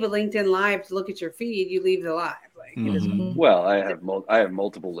you leave a LinkedIn Live to look at your feed, you leave the live. Like well, I have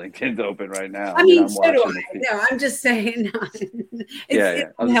multiple LinkedIns open right now. I mean, so do I. No, I'm just saying.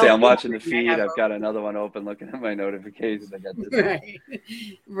 I'm watching the feed. I've got another one open, looking at my notifications. I got this.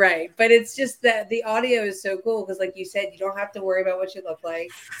 Right. But it's just that the audio is so cool because, like you said, you don't have to worry about what you look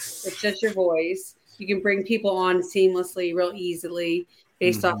like. It's just your voice. You can bring people on seamlessly, real easily,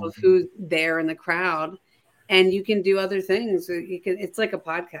 based off of who's there in the crowd, and you can do other things. It's like a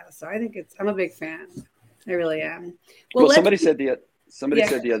podcast. So I think I'm a big fan. I really am. Well, somebody said the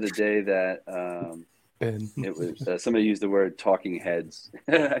other day that it was somebody used the word talking heads.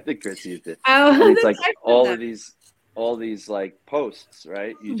 I think Chris used it. Oh, and it's like all these like posts,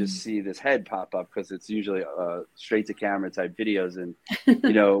 right? You just see this head pop up because it's usually straight to camera type videos. And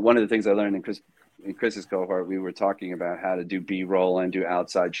one of the things I learned in Chris's cohort, we were talking about how to do B-roll and do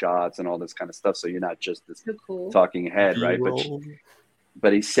outside shots and all this kind of stuff. So you're not just this talking head, right?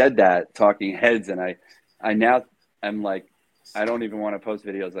 But he said that talking heads, and I now I'm like, I don't even want to post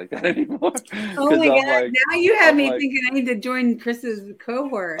videos like that anymore. Oh my God. Now you have me thinking I need to join Chris's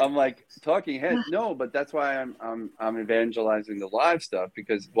cohort. I'm like, talking heads. No, but that's why I'm evangelizing the live stuff,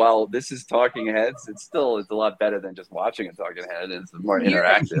 because while this is talking heads, it's a lot better than just watching a talking head. It's more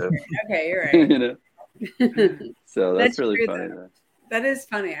interactive. Okay, you're right. So that's really funny. That is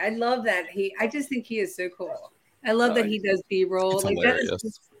funny. I love that. I just think he is so cool. I love that he does B-roll. Like that is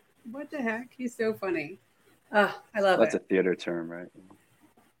just, what the heck? He's so funny. Oh, I love That's a theater term, right?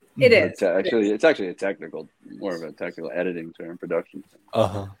 It is. It's actually more of a technical editing term, production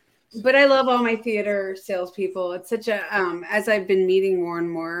term. But I love all my theater salespeople. It's such a as I've been meeting more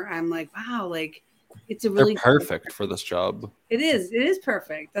and more, I'm like, wow, like it's a really perfect for this job. It is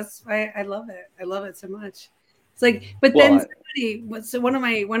perfect. That's why I love it. I love it so much. It's like, but then funny. So one of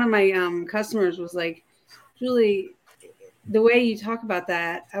my customers was like, Julie, the way you talk about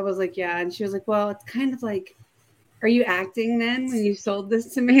that, I was like, yeah. And she was like, well, it's kind of like, are you acting then when you sold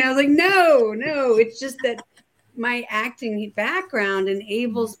this to me? I was like, no, it's just that my acting background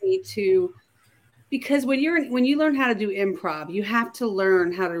enables me to, because when you learn how to do improv, you have to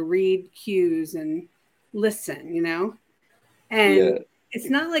learn how to read cues and listen, and Yeah. it's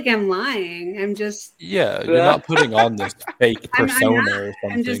not like I'm lying. I'm just, Yeah, you're not putting on this fake I'm persona not. or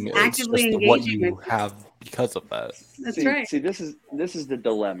I'm just something. It's actively just what engaging you with. have because of that. That's right. See, this is the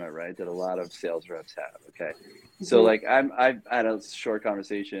dilemma, right? That a lot of sales reps have. Okay, so Mhm. like I've had a short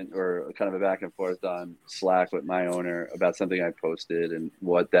conversation or kind of a back and forth on Slack with my owner about something I posted and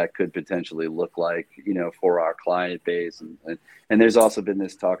what that could potentially look like, for our client base, and there's also been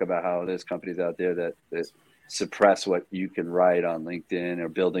this talk about how there's companies out there that suppress what you can write on LinkedIn or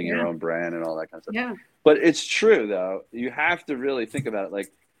building your Yeah. own brand and all that kind of stuff. Yeah. But it's true though. You have to really think about it. Like,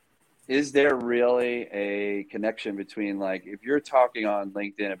 is there really a connection between, like, if you're talking on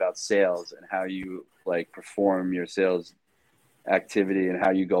LinkedIn about sales and how you like perform your sales activity and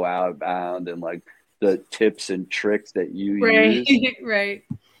how you go outbound and like the tips and tricks that you Right. use, Right.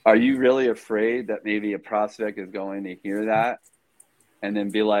 are you really afraid that maybe a prospect is going to hear that and then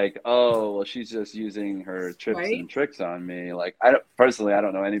be like, oh, well, she's just using her tips Right. and tricks on me? Like, I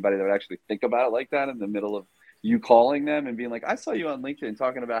don't know anybody that would actually think about it like that in the middle of you calling them and being like, I saw you on LinkedIn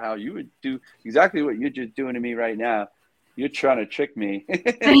talking about how you would do exactly what you're just doing to me right now. You're trying to trick me.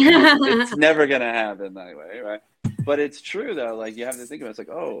 It's never going to happen that way, right? But it's true, though. Like, you have to think about it. It's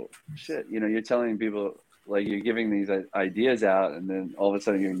like, oh, shit. You're telling people, like, you're giving these ideas out, and then all of a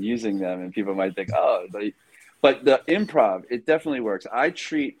sudden you're using them, and people might think, oh, but the improv, it definitely works. I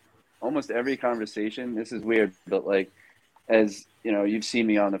treat almost every conversation, this is weird, but like, as you've seen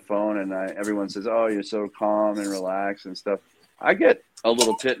me on the phone and everyone says, oh, you're so calm and relaxed and stuff. I get a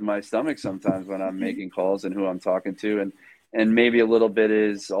little pit in my stomach sometimes when I'm making calls and who I'm talking to. And maybe a little bit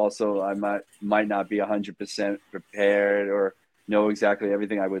is also, I might not be 100% prepared or know exactly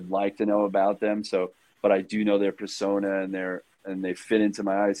everything I would like to know about them. So, but I do know their persona and they fit into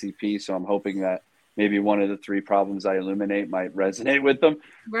my ICP. So I'm hoping that maybe one of the 3 problems I illuminate might resonate with them.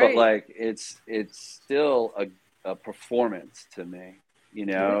 Right. But like, it's still a performance to me,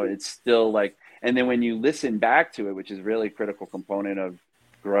 it's still like, and then when you listen back to it, which is really a critical component of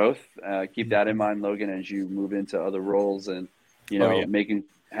growth, keep that in mind, Logan, as you move into other roles and,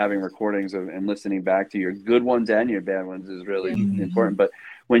 having recordings and listening back to your good ones and your bad ones is really important. But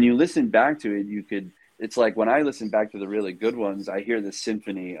when you listen back to it, it's like when I listen back to the really good ones, I hear the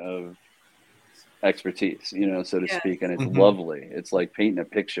symphony of expertise, so to speak. And it's lovely. It's like painting a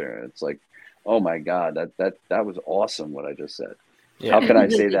picture. It's like, oh my God, that was awesome what I just said. Yeah. How can I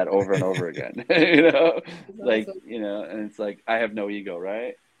say that over and over again? Like, awesome. And it's like, I have no ego,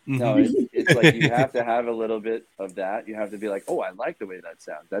 right? No, it's like you have to have a little bit of that. You have to be like, oh, I like the way that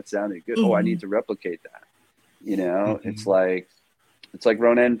sounds. That sounded good. Oh, I need to replicate that. It's like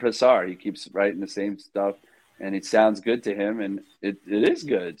Ronan Prasar. He keeps writing the same stuff and it sounds good to him, and it is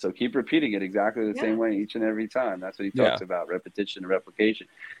good. So keep repeating it exactly the same way each and every time. That's what he talks about, repetition and replication.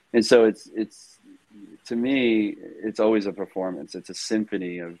 And so it's to me, it's always a performance. It's a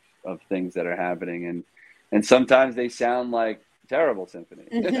symphony of things that are happening, and sometimes they sound like terrible symphony.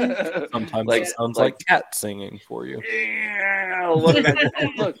 Sometimes it sounds like cat singing for you. Yeah,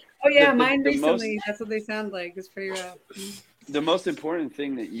 look. Oh yeah, mine recently. That's what they sound like. It's pretty rough. The most important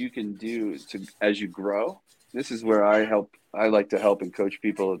thing that you can do as you grow, this is where I like to help and coach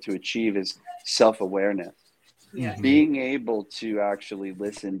people to achieve, is self-awareness. Yeah. Being able to actually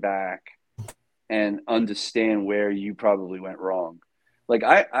listen back and understand where you probably went wrong. Like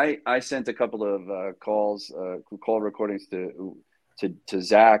I sent a couple of call recordings to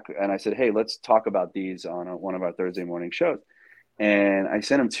Zach, and I said, hey, let's talk about these on one of our Thursday morning shows. And I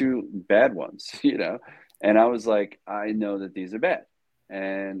sent him 2 bad ones, and I was like, I know that these are bad.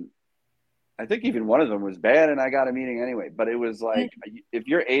 And I think even one of them was bad, and I got a meeting anyway. But it was like, if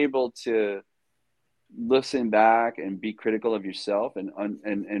you're able to listen back and be critical of yourself and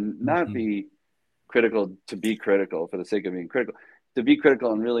not be critical to be critical for the sake of being critical, to be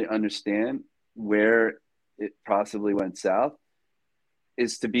critical and really understand where it possibly went south,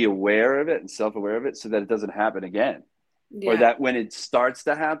 is to be aware of it and self-aware of it so that it doesn't happen again. Yeah. Or that when it starts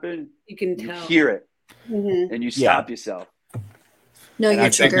to happen, you hear it and you stop yourself. No, you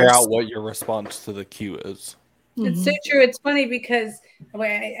figure out what your response to the cue is. It's so true. It's funny because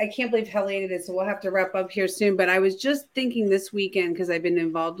I can't believe how late it is, so we'll have to wrap up here soon. But I was just thinking this weekend, because I've been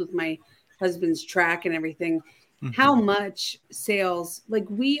involved with my husband's track and everything, how much salespeople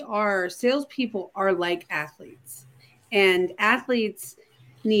are like athletes. And athletes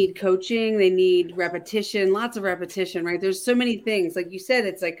need coaching, they need repetition, lots of repetition, right? There's so many things. Like you said,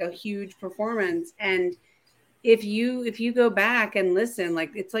 it's like a huge performance. And if you go back and listen,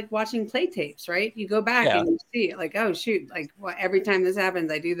 like it's like watching play tapes, right? You go back and you see it, like, oh shoot, like well, every time this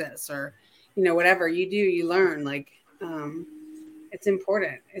happens, I do this, or whatever you do, you learn. Like it's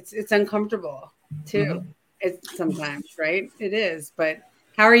important. It's uncomfortable too. It's sometimes, right? It is, but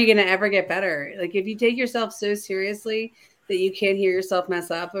how are you going to ever get better? Like if you take yourself so seriously that you can't hear yourself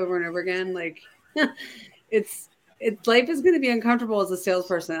mess up over and over again, like it's life is going to be uncomfortable as a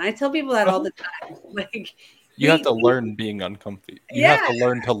salesperson. I tell people that all the time. Like you have to learn being uncomfy. You have to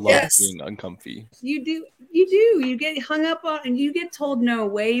learn to love being uncomfy. You do. You get hung up on, and you get told no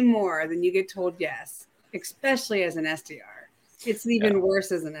way more than you get told yes, especially as an SDR. It's even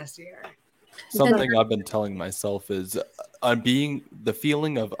worse as an SDR. Something I've been telling myself is the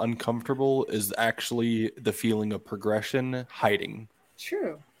feeling of uncomfortable is actually the feeling of progression hiding.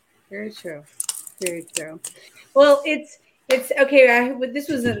 True. Very true. Very true. Well, it's okay. This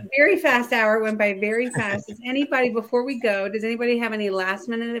was a very fast hour. It went by very fast. Before we go, does anybody have any last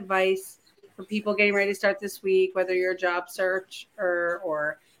minute advice for people getting ready to start this week, whether you're a job search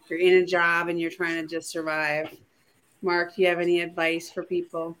or you're in a job and you're trying to just survive? Marc, do you have any advice for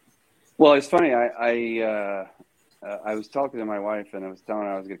people? Well, it's funny. I was talking to my wife and I was telling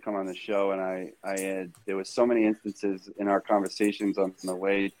her I was going to come on the show, and there was so many instances in our conversations on the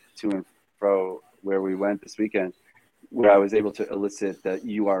way to and fro where we went this weekend where I was able to elicit that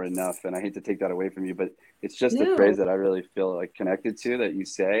you are enough. And I hate to take that away from you, but it's just a phrase that I really feel like connected to that you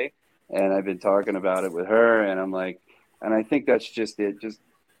say. And I've been talking about it with her, and I'm like, and I think that's just it. Just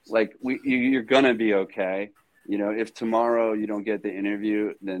like you're going to be okay. If tomorrow you don't get the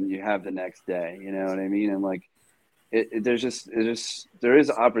interview, then you have the next day, you know what I mean? And like, there is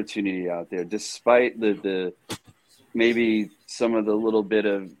opportunity out there, despite the maybe some of the little bit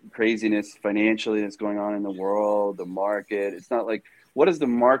of craziness financially that's going on in the world, the market. It's not like, what does the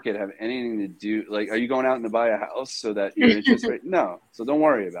market have anything to do? Like, are you going out and to buy a house so that your interest rate? No. So don't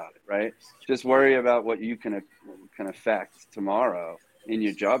worry about it, right? Just worry about what you can affect tomorrow in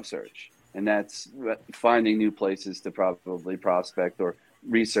your job search. And that's finding new places to probably prospect, or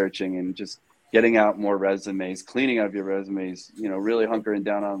researching and just getting out more resumes, cleaning up your resumes, really hunkering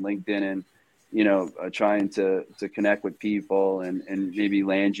down on LinkedIn and, trying to connect with people and maybe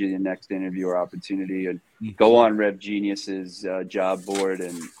land you the next interview or opportunity, and go on Rev Genius's job board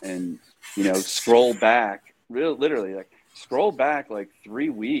and scroll back, literally like scroll back like 3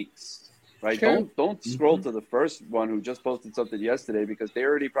 weeks. Right. True. Don't scroll to the first one who just posted something yesterday, because they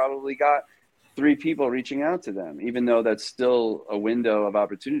already probably got 3 people reaching out to them, even though that's still a window of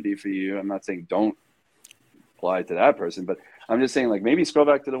opportunity for you. I'm not saying don't apply to that person, but I'm just saying, like, maybe scroll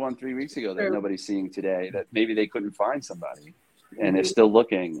back to the one 3 weeks ago that nobody's seeing today, that maybe they couldn't find somebody and they're still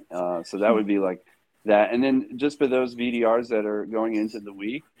looking. So that would be like that. And then just for those VDRs that are going into the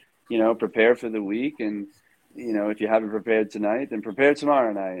week, prepare for the week. And, if you haven't prepared tonight, then prepare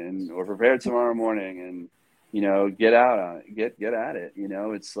tomorrow night or prepare tomorrow morning, and, get out on it, get at it.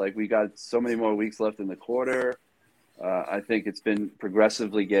 It's like, we got so many more weeks left in the quarter. I think it's been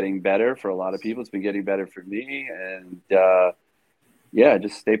progressively getting better for a lot of people. It's been getting better for me, and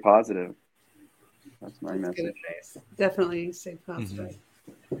just stay positive. That's my message. Definitely stay positive.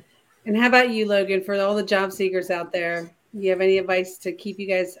 And how about you, Logan, for all the job seekers out there? You have any advice to keep you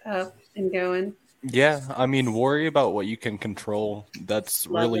guys up and going? Yeah, I mean, worry about what you can control. That's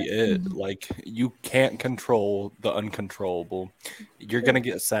really it. Like, you can't control the uncontrollable. You're going to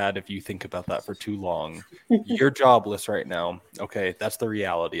get sad if you think about that for too long. You're jobless right now. Okay, that's the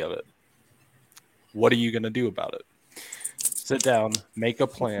reality of it. What are you going to do about it? Sit down, make a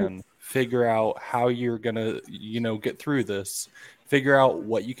plan, figure out how you're going to, get through this. Figure out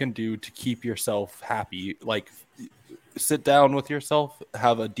what you can do to keep yourself happy. Like, sit down with yourself,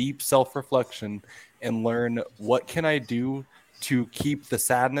 have a deep self-reflection, and learn, what can I do to keep the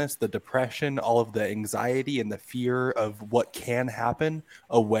sadness, the depression, all of the anxiety and the fear of what can happen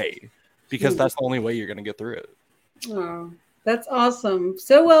away, because that's the only way you're going to get through it. Oh, that's awesome.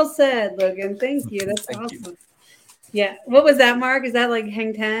 So well said, Logan. Thank you. That's awesome. You. Yeah. What was that, Marc? Is that like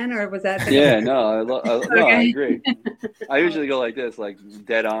hang 10, or was that? Yeah, no, I agree. I usually go like this, like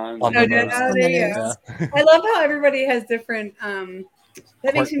dead on. There you go. Yeah. I love how everybody has different.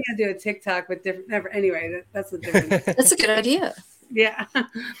 That makes me want to do a TikTok with different. Anyway, that's the difference. That's a good idea. Yeah. All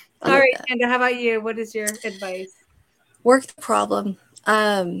right, Amanda, how about you? What is your advice? Work the problem.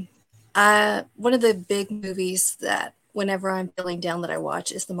 One of the big movies that whenever I'm feeling down that I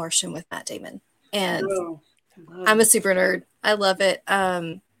watch is The Martian with Matt Damon, and I'm a super nerd. I love it.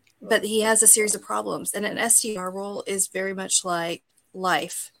 but he has a series of problems. And an SDR role is very much like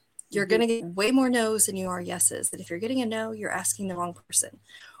life. You're going to get way more no's than you are yeses. And if you're getting a no, you're asking the wrong person,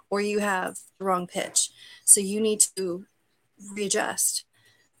 or you have the wrong pitch. So you need to readjust,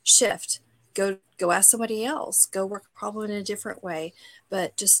 shift, go ask somebody else, go work a problem in a different way,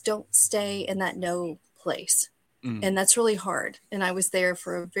 but just don't stay in that no place. And that's really hard. And I was there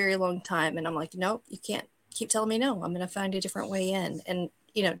for a very long time. And I'm like, nope, you can't keep telling me no. I'm going to find a different way in. And,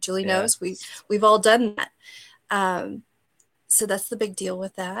 you know, Julie knows we've all done that. So that's the big deal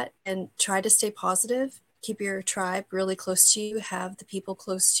with that. And try to stay positive. Keep your tribe really close to you. Have the people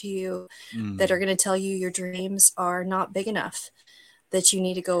close to you that are going to tell you your dreams are not big enough, that you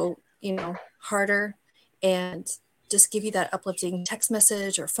need to go, you know, harder, and just give you that uplifting text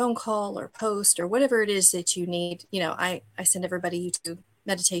message or phone call or post or whatever it is that you need. You know, I send everybody YouTube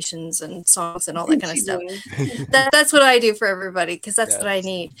meditations and songs and all that kind of stuff. That's what I do for everybody, because that's what I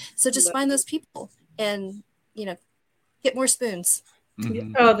need. So just find those people and, you know, get more spoons.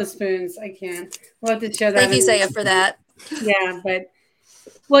 Oh, the spoons. I can't. We'll have to show that. Thank you, Zaya, for that. Yeah, but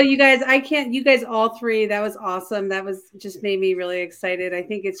well, you guys, I can't, you guys all three, that was awesome. That was just made me really excited. I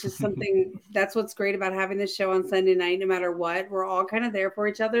think it's just something, that's what's great about having this show on Sunday night, no matter what. We're all kind of there for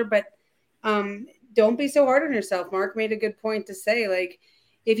each other, but don't be so hard on yourself. Mark made a good point to say, like,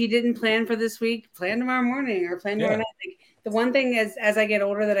 if you didn't plan for this week, plan tomorrow morning or plan tomorrow night. Like, the one thing as I get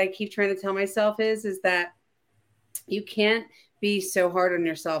older that I keep trying to tell myself is that you can't be so hard on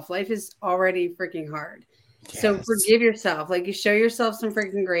yourself. Life is already freaking hard. Yes. So forgive yourself. Like, you show yourself some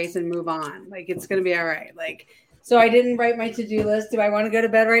freaking grace and move on. Like, it's going to be all right. Like, so I didn't write my to-do list. Do I want to go to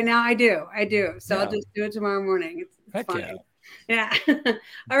bed right now? I do. So I'll just do it tomorrow morning. It's fine. Yeah.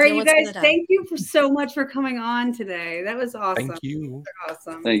 All right, you guys, thank you so much for coming on today. That was awesome. Thank you.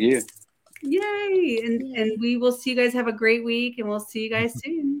 Awesome. Thank you. Yay. And we will see you guys. Have a great week, and we'll see you guys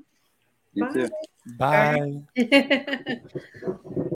soon. You too. Bye.